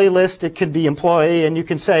 employee list, it could be employee, and you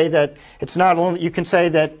can say that it's not only, you can say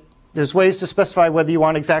that there's ways to specify whether you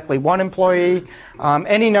want exactly one employee,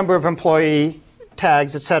 any number of employee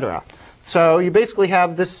tags, etc. So you basically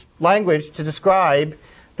have this language to describe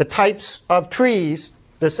the types of trees.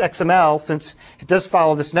 This XML, since it does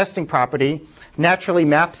follow this nesting property, naturally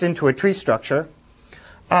maps into a tree structure.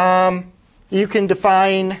 You can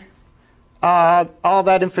define all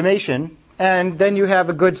that information, and then you have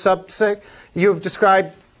a good subset. You've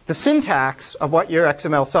described the syntax of what your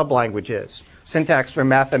XML sublanguage is. Syntax for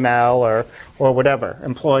MathML or whatever,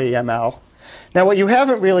 employee ML. Now what you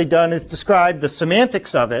haven't really done is describe the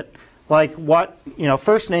semantics of it, like what,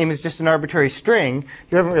 first name is just an arbitrary string.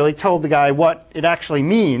 You haven't really told the guy what it actually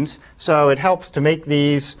means, so it helps to make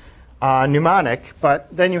these mnemonic, but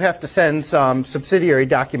then you have to send some subsidiary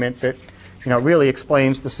document that really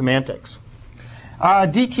explains the semantics.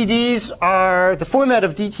 DTDs are, the format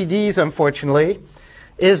of DTDs, unfortunately,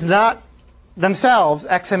 is not themselves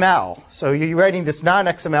XML. So you're writing this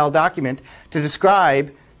non-XML document to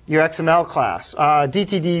describe your XML class.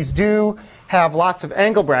 DTDs do have lots of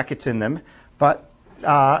angle brackets in them, but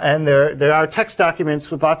and there are text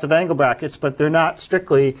documents with lots of angle brackets, but they're not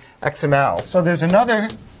strictly XML. So there's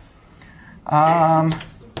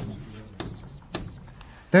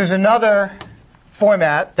another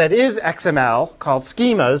format that is XML called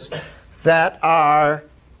schemas that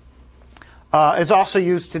is also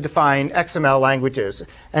used to define XML languages.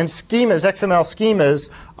 And schemas, XML schemas,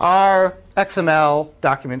 are XML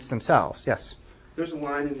documents themselves. Yes? There's a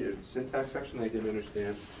line in your syntax section I didn't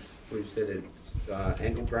understand where you said that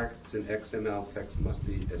angle brackets in XML text must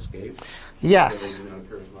be escaped. Yes.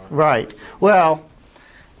 Right. Well,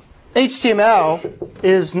 HTML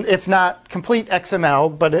is, if not complete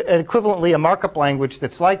XML, but equivalently a markup language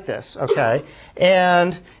that's like this, okay?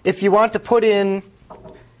 And if you want to put in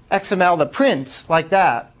XML that prints like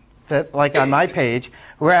that, like on my page,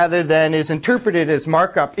 rather than is interpreted as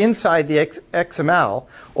markup inside the XML,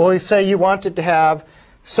 or say you wanted to have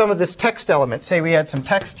some of this text element, say we had some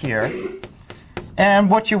text here, and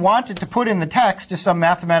what you wanted to put in the text is some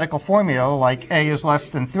mathematical formula like a is less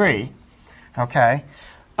than 3, okay?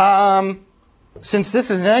 Since this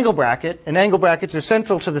is an angle bracket, and angle brackets are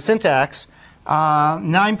central to the syntax,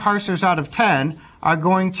 9 parsers out of 10 are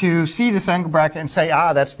going to see this angle bracket and say,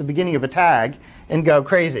 that's the beginning of a tag, and go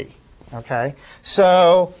crazy. Okay?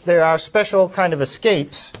 So there are special kind of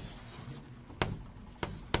escapes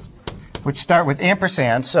which start with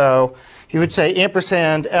ampersand. So you would say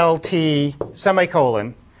ampersand LT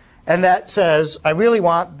semicolon, and that says, I really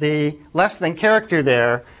want the less than character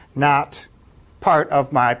there, not part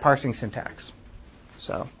of my parsing syntax.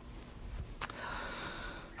 So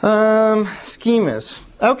schemas.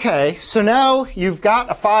 Okay, so now you've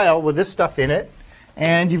got a file with this stuff in it,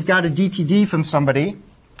 and you've got a DTD from somebody,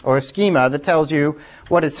 or a schema that tells you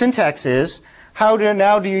what its syntax is.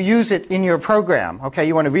 Now do you use it in your program? Okay,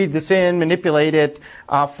 you want to read this in, manipulate it,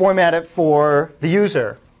 format it for the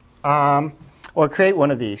user, or create one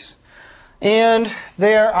of these. And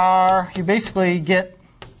you basically get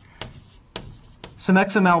some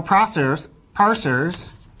XML parsers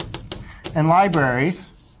and libraries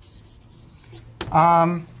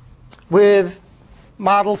with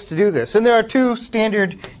models to do this. And there are 2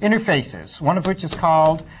 standard interfaces, one of which is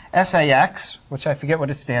called SAX, which I forget what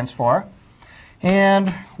it stands for, and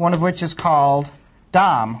one of which is called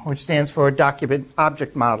DOM, which stands for Document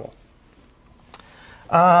Object Model.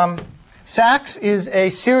 SAX is a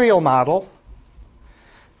serial model.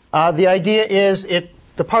 The idea is the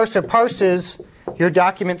parser parses your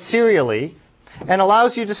document serially and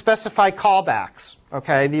allows you to specify callbacks.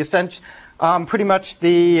 Okay, pretty much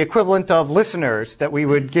the equivalent of listeners that we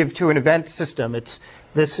would give to an event system.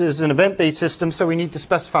 This is an event-based system, so we need to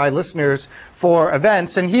specify listeners for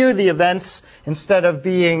events. And here the events, instead of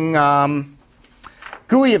being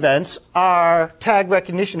GUI events, are tag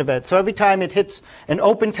recognition events. So every time it hits an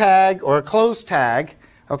open tag or a closed tag,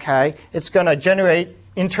 okay, it's going to generate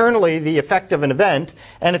internally the effect of an event.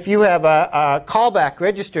 And if you have a callback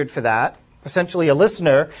registered for that, essentially a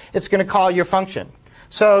listener, it's going to call your function.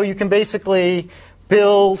 So you can basically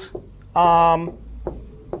build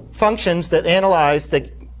functions that analyze,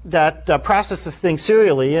 that processes things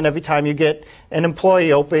serially, and every time you get an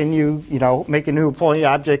employee open, you make a new employee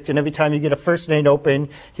object, and every time you get a first name open,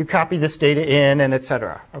 you copy this data in, and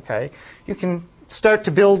etc. Okay, you can start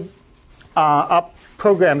to build up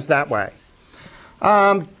programs that way.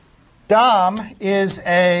 DOM is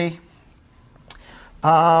it's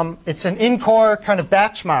an in-core kind of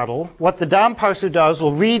batch model. What the DOM parser does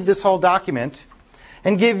will read this whole document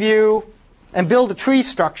and build a tree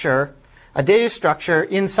structure a data structure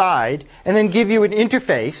inside, and then give you an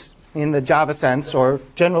interface in the Java sense or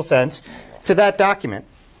general sense to that document.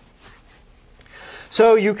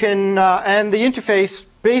 So you can, and the interface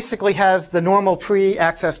basically has the normal tree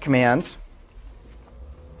access commands.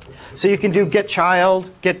 So you can do get child,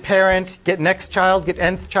 get parent, get next child, get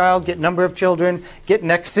nth child, get number of children, get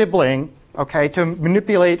next sibling, okay, to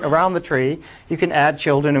manipulate around the tree. You can add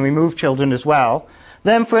children and remove children as well.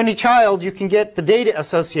 Then for any child, you can get the data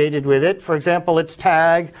associated with it. For example, its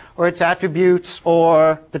tag or its attributes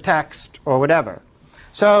or the text or whatever.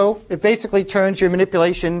 So it basically turns your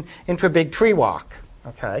manipulation into a big tree walk,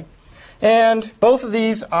 okay? And both of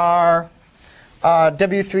these are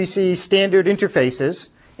W3C standard interfaces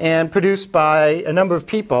and produced by a number of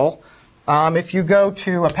people. If you go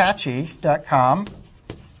to apache.com,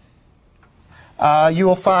 you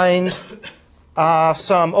will find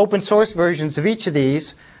some open source versions of each of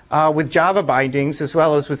these with Java bindings as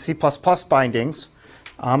well as with C++ bindings.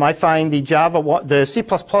 I find the C++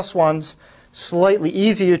 ones slightly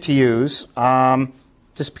easier to use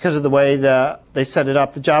just because of the way they set it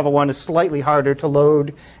up. The Java one is slightly harder to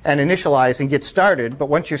load and initialize and get started. But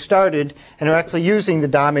once you're started and are actually using the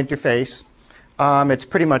DOM interface, it's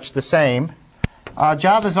pretty much the same.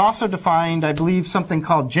 Java is also defined, I believe, something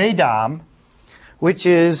called JDOM, which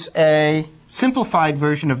is a simplified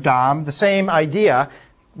version of DOM. The same idea,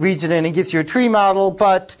 reads it in and gives you a tree model,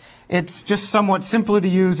 but it's just somewhat simpler to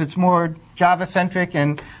use. It's more Java-centric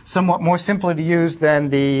and somewhat more simpler to use than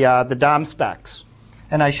the DOM specs.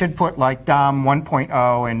 And I should put like DOM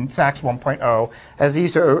 1.0 and SAX 1.0, as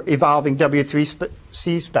these are evolving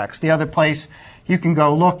W3C specs. The other place you can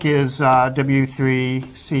go look is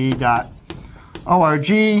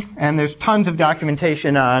w3c.org, and there's tons of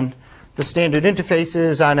documentation on the standard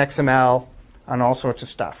interfaces, on XML, on all sorts of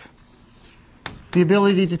stuff. The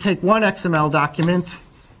ability to take one XML document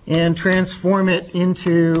and transform it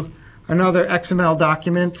into another XML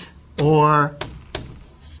document or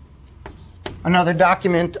another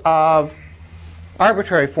document of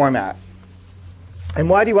arbitrary format. And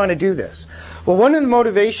why do you want to do this? Well, one of the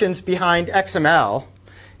motivations behind XML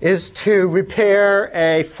is to repair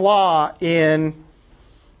a flaw in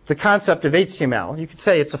the concept of HTML. You could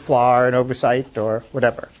say it's a flaw or an oversight or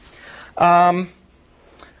whatever. One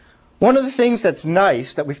of the things that's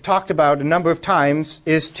nice that we've talked about a number of times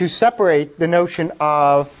is to separate the notion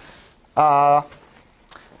of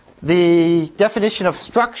the definition of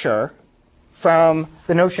structure from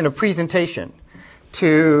the notion of presentation,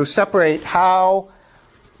 to separate how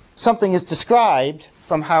something is described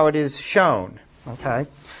from how it is shown. Okay?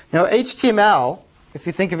 Now, HTML, if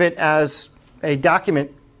you think of it as a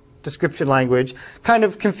document description language, kind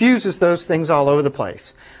of confuses those things all over the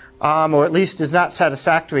place, or at least is not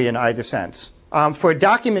satisfactory in either sense. For a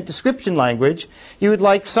document description language, you would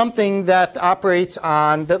like something that operates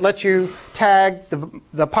on, that lets you tag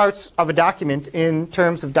the parts of a document in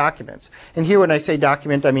terms of documents. And here when I say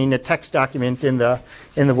document, I mean a text document in the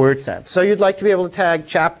word sense. So you'd like to be able to tag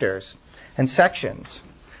chapters and sections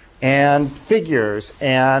and figures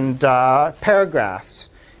and paragraphs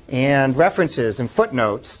and references and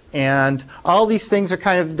footnotes. And all these things are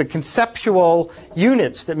kind of the conceptual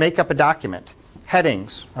units that make up a document,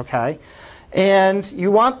 headings, okay? And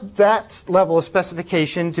you want that level of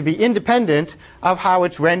specification to be independent of how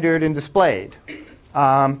it's rendered and displayed,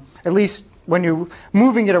 at least when you're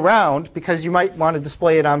moving it around, because you might want to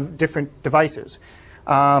display it on different devices.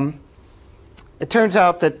 It turns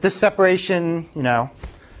out that this separation,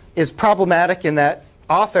 is problematic in that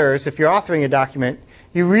authors, if you're authoring a document,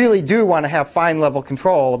 you really do want to have fine-level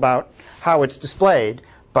control about how it's displayed,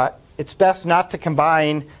 but it's best not to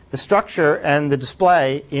combine the structure and the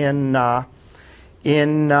display in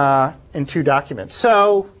two documents.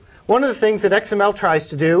 So one of the things that XML tries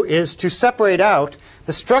to do is to separate out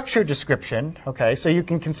the structure description. Okay, so you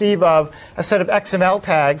can conceive of a set of XML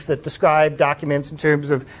tags that describe documents in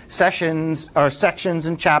terms of sessions or sections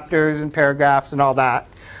and chapters and paragraphs and all that.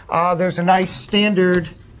 There's a nice standard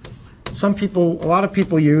a lot of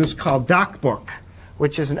people use called DocBook,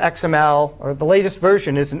 which is an XML, or the latest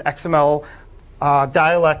version is an XML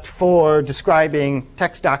dialect for describing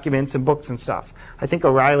text documents and books and stuff. I think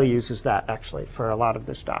O'Reilly uses that, actually, for a lot of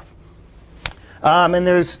their stuff. And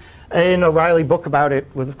there's an O'Reilly book about it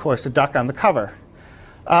with, of course, a duck on the cover.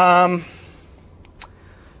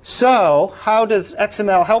 So how does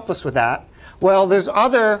XML help us with that? Well, there's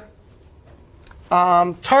other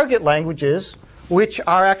target languages which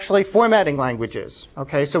are actually formatting languages.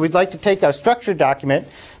 Okay, so we'd like to take our structured document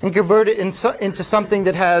and convert it into something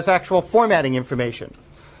that has actual formatting information.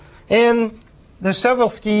 And there's several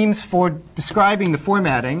schemes for describing the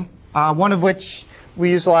formatting, one of which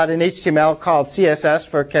we use a lot in HTML called CSS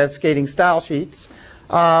for cascading style sheets.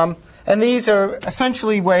 And these are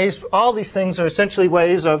essentially ways, all these things are essentially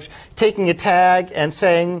ways of taking a tag and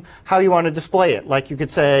saying how you want to display it. Like you could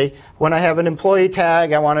say, when I have an employee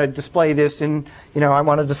tag, I want to display this in,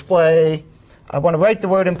 I want to write the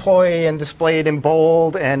word employee and display it in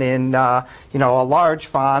bold and in, a large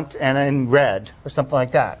font and in red or something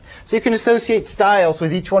like that. So you can associate styles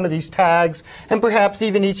with each one of these tags and perhaps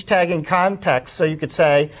even each tag in context. So you could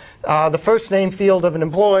say, the first name field of an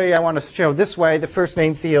employee I want to show this way. The first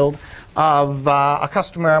name field of a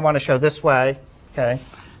customer I want to show this way. Okay.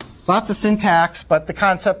 Lots of syntax, but the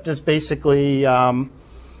concept is basically not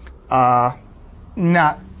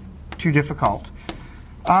too difficult.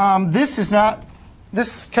 This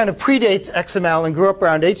kind of predates XML and grew up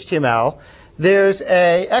around HTML. There's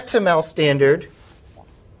a XML standard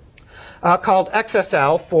called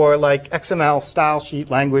XSL for like XML style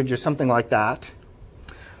sheet language or something like that,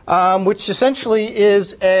 which essentially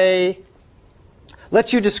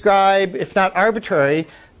lets you describe, if not arbitrary,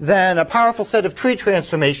 then a powerful set of tree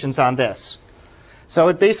transformations on this. So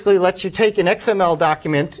it basically lets you take an XML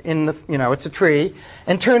document in the, it's a tree,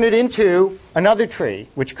 and turn it into another tree,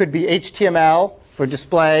 which could be HTML for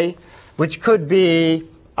display, which could be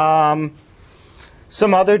some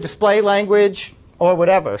other display language or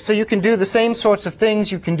whatever. So you can do the same sorts of things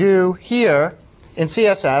you can do here in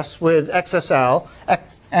CSS with XSL,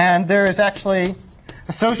 and there is actually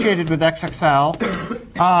associated with XSL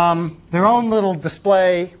their own little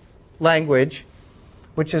display language,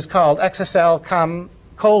 which is called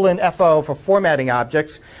XSL:FO for formatting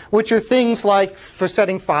objects, which are things like for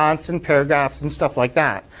setting fonts and paragraphs and stuff like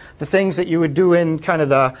that. The things that you would do in kind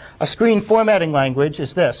of a screen formatting language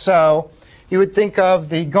is this. So you would think of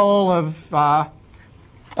the goal of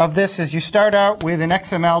this as you start out with an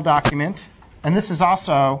XML document, and this is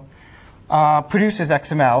also produces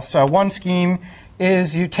XML. So one scheme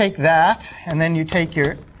is you take that, and then you take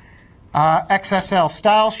your XSL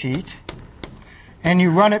style sheet, and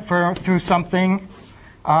you run it through something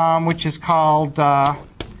which is called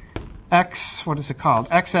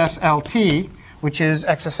XSLT, which is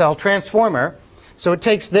XSL transformer. So it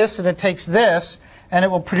takes this and it takes this, and it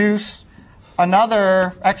will produce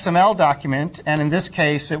another XML document. And in this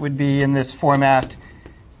case, it would be in this format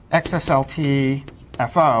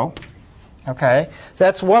XSLT:FO. Okay,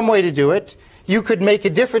 that's one way to do it. You could make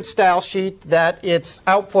a different style sheet that its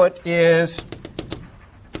output is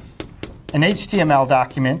an HTML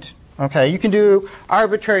document. Okay, you can do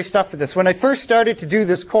arbitrary stuff with this. When I first started to do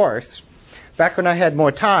this course, back when I had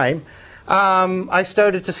more time, I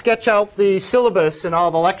started to sketch out the syllabus and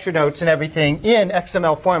all the lecture notes and everything in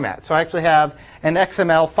XML format. So I actually have an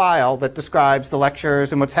XML file that describes the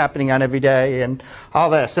lectures and what's happening on every day and all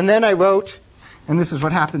this. And then I wrote, and this is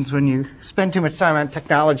what happens when you spend too much time on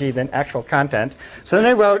technology than actual content. So then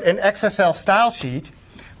I wrote an XSL style sheet,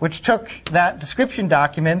 which took that description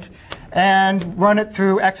document and run it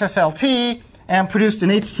through XSLT and produced an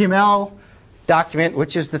HTML document,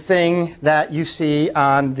 which is the thing that you see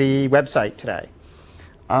on the website today.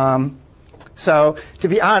 So to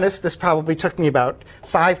be honest, this probably took me about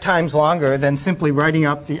 5 times longer than simply writing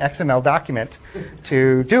up the XML document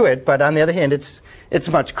to do it. But on the other hand, it's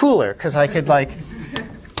much cooler because I could like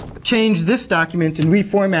change this document and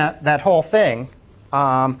reformat that whole thing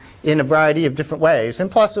in a variety of different ways.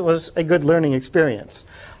 And plus, it was a good learning experience.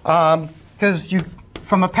 Because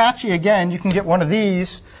from Apache, again, you can get one of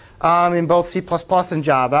these in both C++ and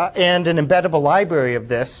Java, and an embeddable library of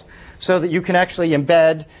this, so that you can actually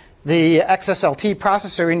embed the XSLT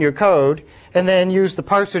processor in your code, and then use the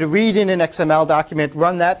parser to read in an XML document,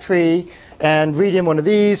 run that tree, and read in one of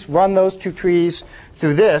these, run those 2 trees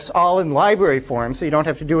through this, all in library form, so you don't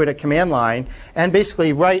have to do it at command line, and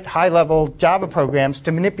basically write high-level Java programs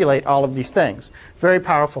to manipulate all of these things. Very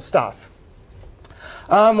powerful stuff.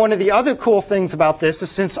 One of the other cool things about this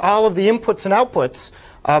is since all of the inputs and outputs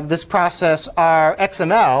of this process are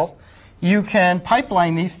XML, you can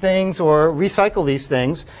pipeline these things or recycle these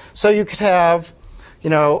things. So you could have,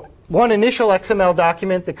 one initial XML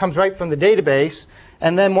document that comes right from the database,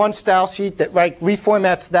 and then one style sheet that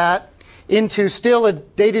reformats that into still a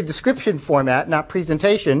data description format, not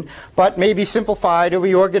presentation, but maybe simplified or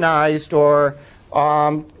reorganized or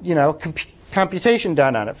computation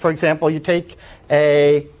done on it. For example, you take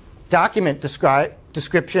a document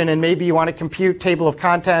description and maybe you want to compute table of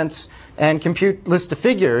contents and compute list of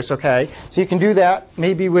figures, okay? So you can do that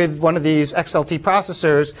maybe with one of these XLT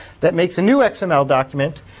processors that makes a new XML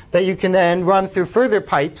document that you can then run through further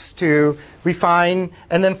pipes to refine,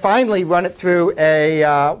 and then finally run it through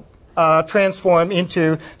a transform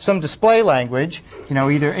into some display language,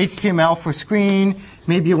 either HTML for screen,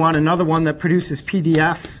 Maybe you want another one that produces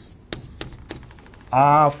PDF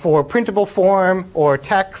for printable form, or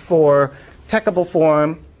TeX for techable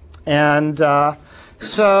form. And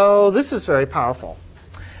so this is very powerful.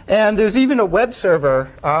 And there's even a web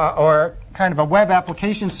server, or kind of a web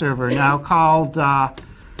application server now called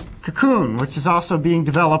Cocoon, which is also being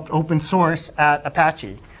developed open source at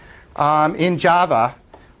Apache in Java,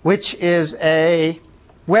 which is a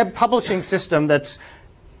web publishing system that's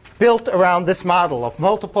built around this model of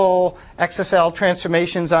multiple XSL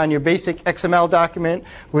transformations on your basic XML document,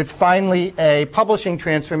 with finally a publishing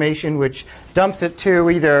transformation which dumps it to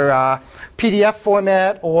either PDF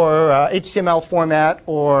format or HTML format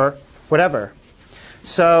or whatever.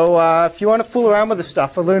 So if you want to fool around with this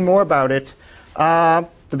stuff or learn more about it,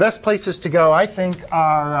 the best places to go, I think,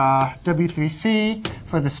 are W3C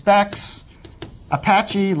for the specs,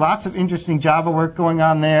 Apache, lots of interesting Java work going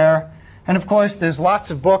on there. And of course, there's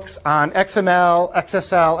lots of books on XML,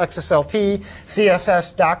 XSL, XSLT,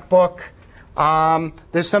 CSS, DocBook.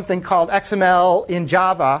 There's something called XML in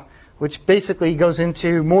Java, which basically goes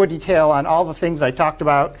into more detail on all the things I talked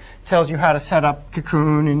about, tells you how to set up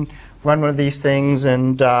Cocoon and run one of these things.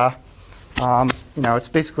 And it's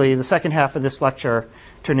basically the second half of this lecture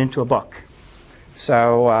turned into a book.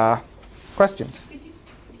 So questions? Could you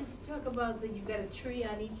just talk about that you've got a tree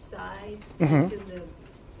on each side? Mm-hmm.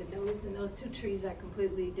 The nodes and those two trees are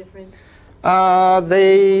completely different?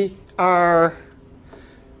 They are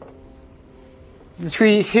the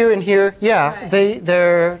tree here and here. Yeah, right.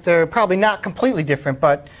 They're probably not completely different,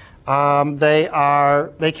 but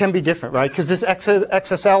they can be different, right? Because this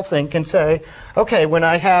XSL thing can say, okay, when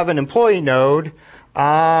I have an employee node,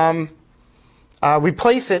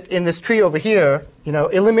 replace it in this tree over here.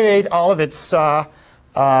 Eliminate all of its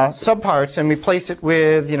subparts and replace it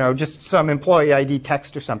with, just some employee ID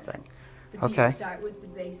text or something. But okay. You start with the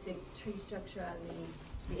basic tree structure on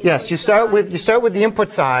the yes, you start with the input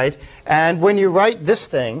side, and when you write this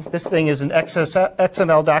thing is an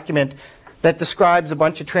XML document that describes a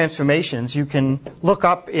bunch of transformations. You can look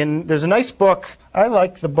up there's a nice book. I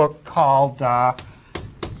like the book called,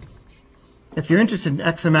 if you're interested in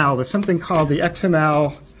XML, there's something called the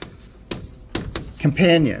XML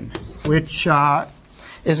Companion, which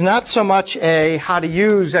is not so much a how to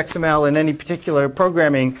use XML in any particular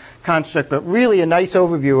programming construct, but really a nice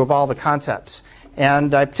overview of all the concepts.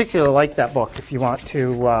 And I particularly like that book if you want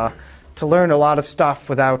to learn a lot of stuff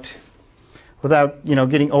without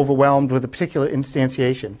getting overwhelmed with a particular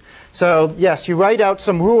instantiation. So yes, you write out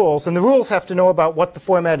some rules, and the rules have to know about what the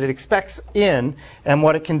format it expects in and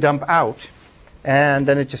what it can dump out, and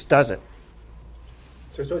then it just does it.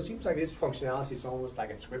 So it seems like this functionality is almost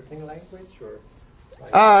like a scripting language, or?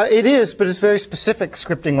 Like it is, but it's very specific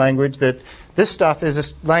scripting language. That this stuff is a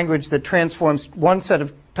language that transforms one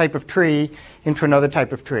type of tree into another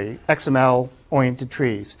type of tree, XML-oriented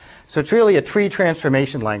trees. So it's really a tree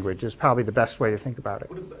transformation language is probably the best way to think about it.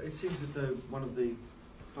 It seems as though one of the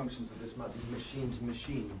functions of this might be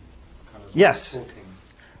machine-to-machine kind of yes. talking.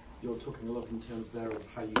 You're talking a lot in terms there of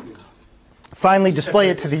how you could finally display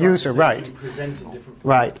it to the user, right?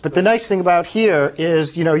 Right. But the nice thing about here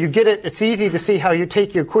is, you get it. It's easy to see how you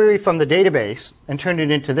take your query from the database and turn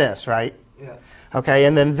it into this, right? Yeah. Okay.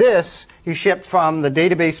 And then this you ship from the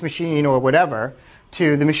database machine or whatever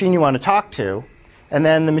to the machine you want to talk to, and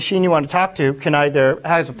then the machine you want to talk to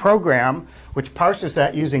has a program which parses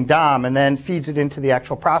that using DOM and then feeds it into the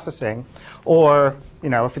actual processing, or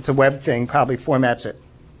if it's a web thing, probably formats it.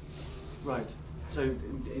 Right. So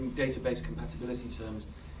in database compatibility terms,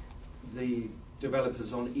 the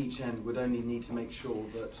developers on each end would only need to make sure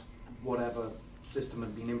that whatever system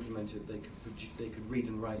had been implemented, they could read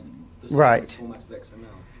and write the same right. format of XML.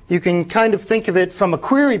 You can kind of think of it from a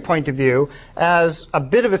query point of view as a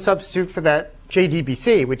bit of a substitute for that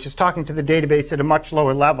JDBC, which is talking to the database at a much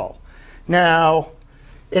lower level. Now,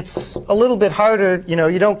 it's a little bit harder.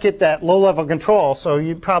 You don't get that low-level control, so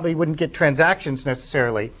you probably wouldn't get transactions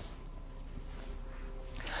necessarily.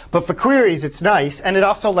 But for queries, it's nice, and it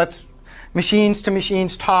also lets machines to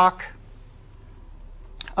machines talk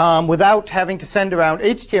without having to send around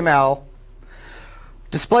HTML,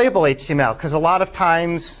 displayable HTML, because a lot of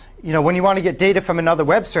times, when you want to get data from another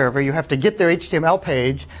web server, you have to get their HTML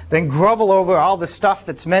page, then grovel over all the stuff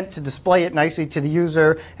that's meant to display it nicely to the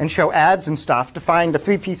user and show ads and stuff to find the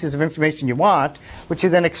 3 pieces of information you want, which you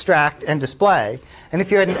then extract and display. And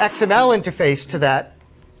if you had an XML interface to that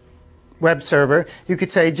web server, you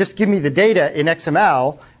could say, just give me the data in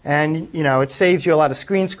XML, and it saves you a lot of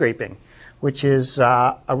screen scraping, which is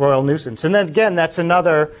a royal nuisance. And then again, that's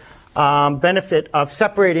another benefit of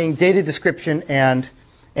separating data description and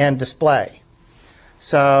display.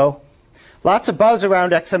 So lots of buzz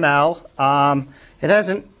around XML. It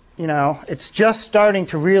hasn't, it's just starting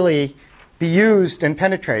to really be used and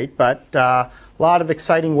penetrate, but a lot of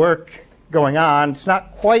exciting work going on. It's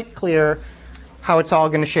not quite clear how it's all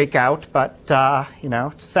going to shake out, but it's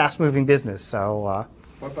a fast-moving business. So.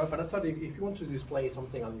 But I thought if you want to display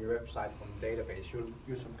something on your website from a database, you'll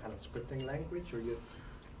use some kind of scripting language,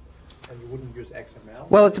 and you wouldn't use XML?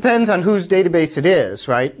 Well, it depends on whose database it is,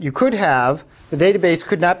 right? You could have, the database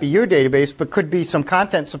could not be your database, but could be some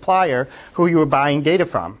content supplier who you were buying data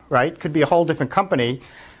from, right? Could be a whole different company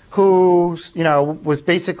who, was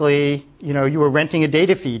basically, you were renting a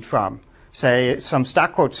data feed from, say, some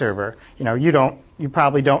stock quote server. You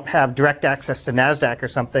probably don't have direct access to NASDAQ or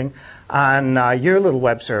something on your little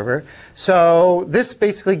web server. So this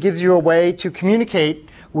basically gives you a way to communicate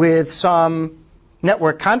with some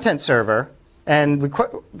network content server and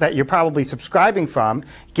that you're probably subscribing from,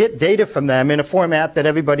 get data from them in a format that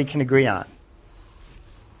everybody can agree on.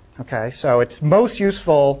 Okay, so it's most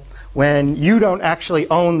useful when you don't actually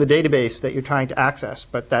own the database that you're trying to access,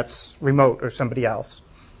 but that's remote or somebody else.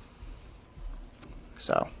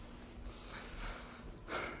 So,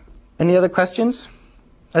 any other questions?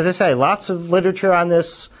 As I say, lots of literature on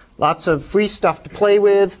this, lots of free stuff to play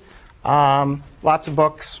with, lots of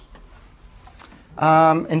books.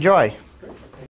 Enjoy.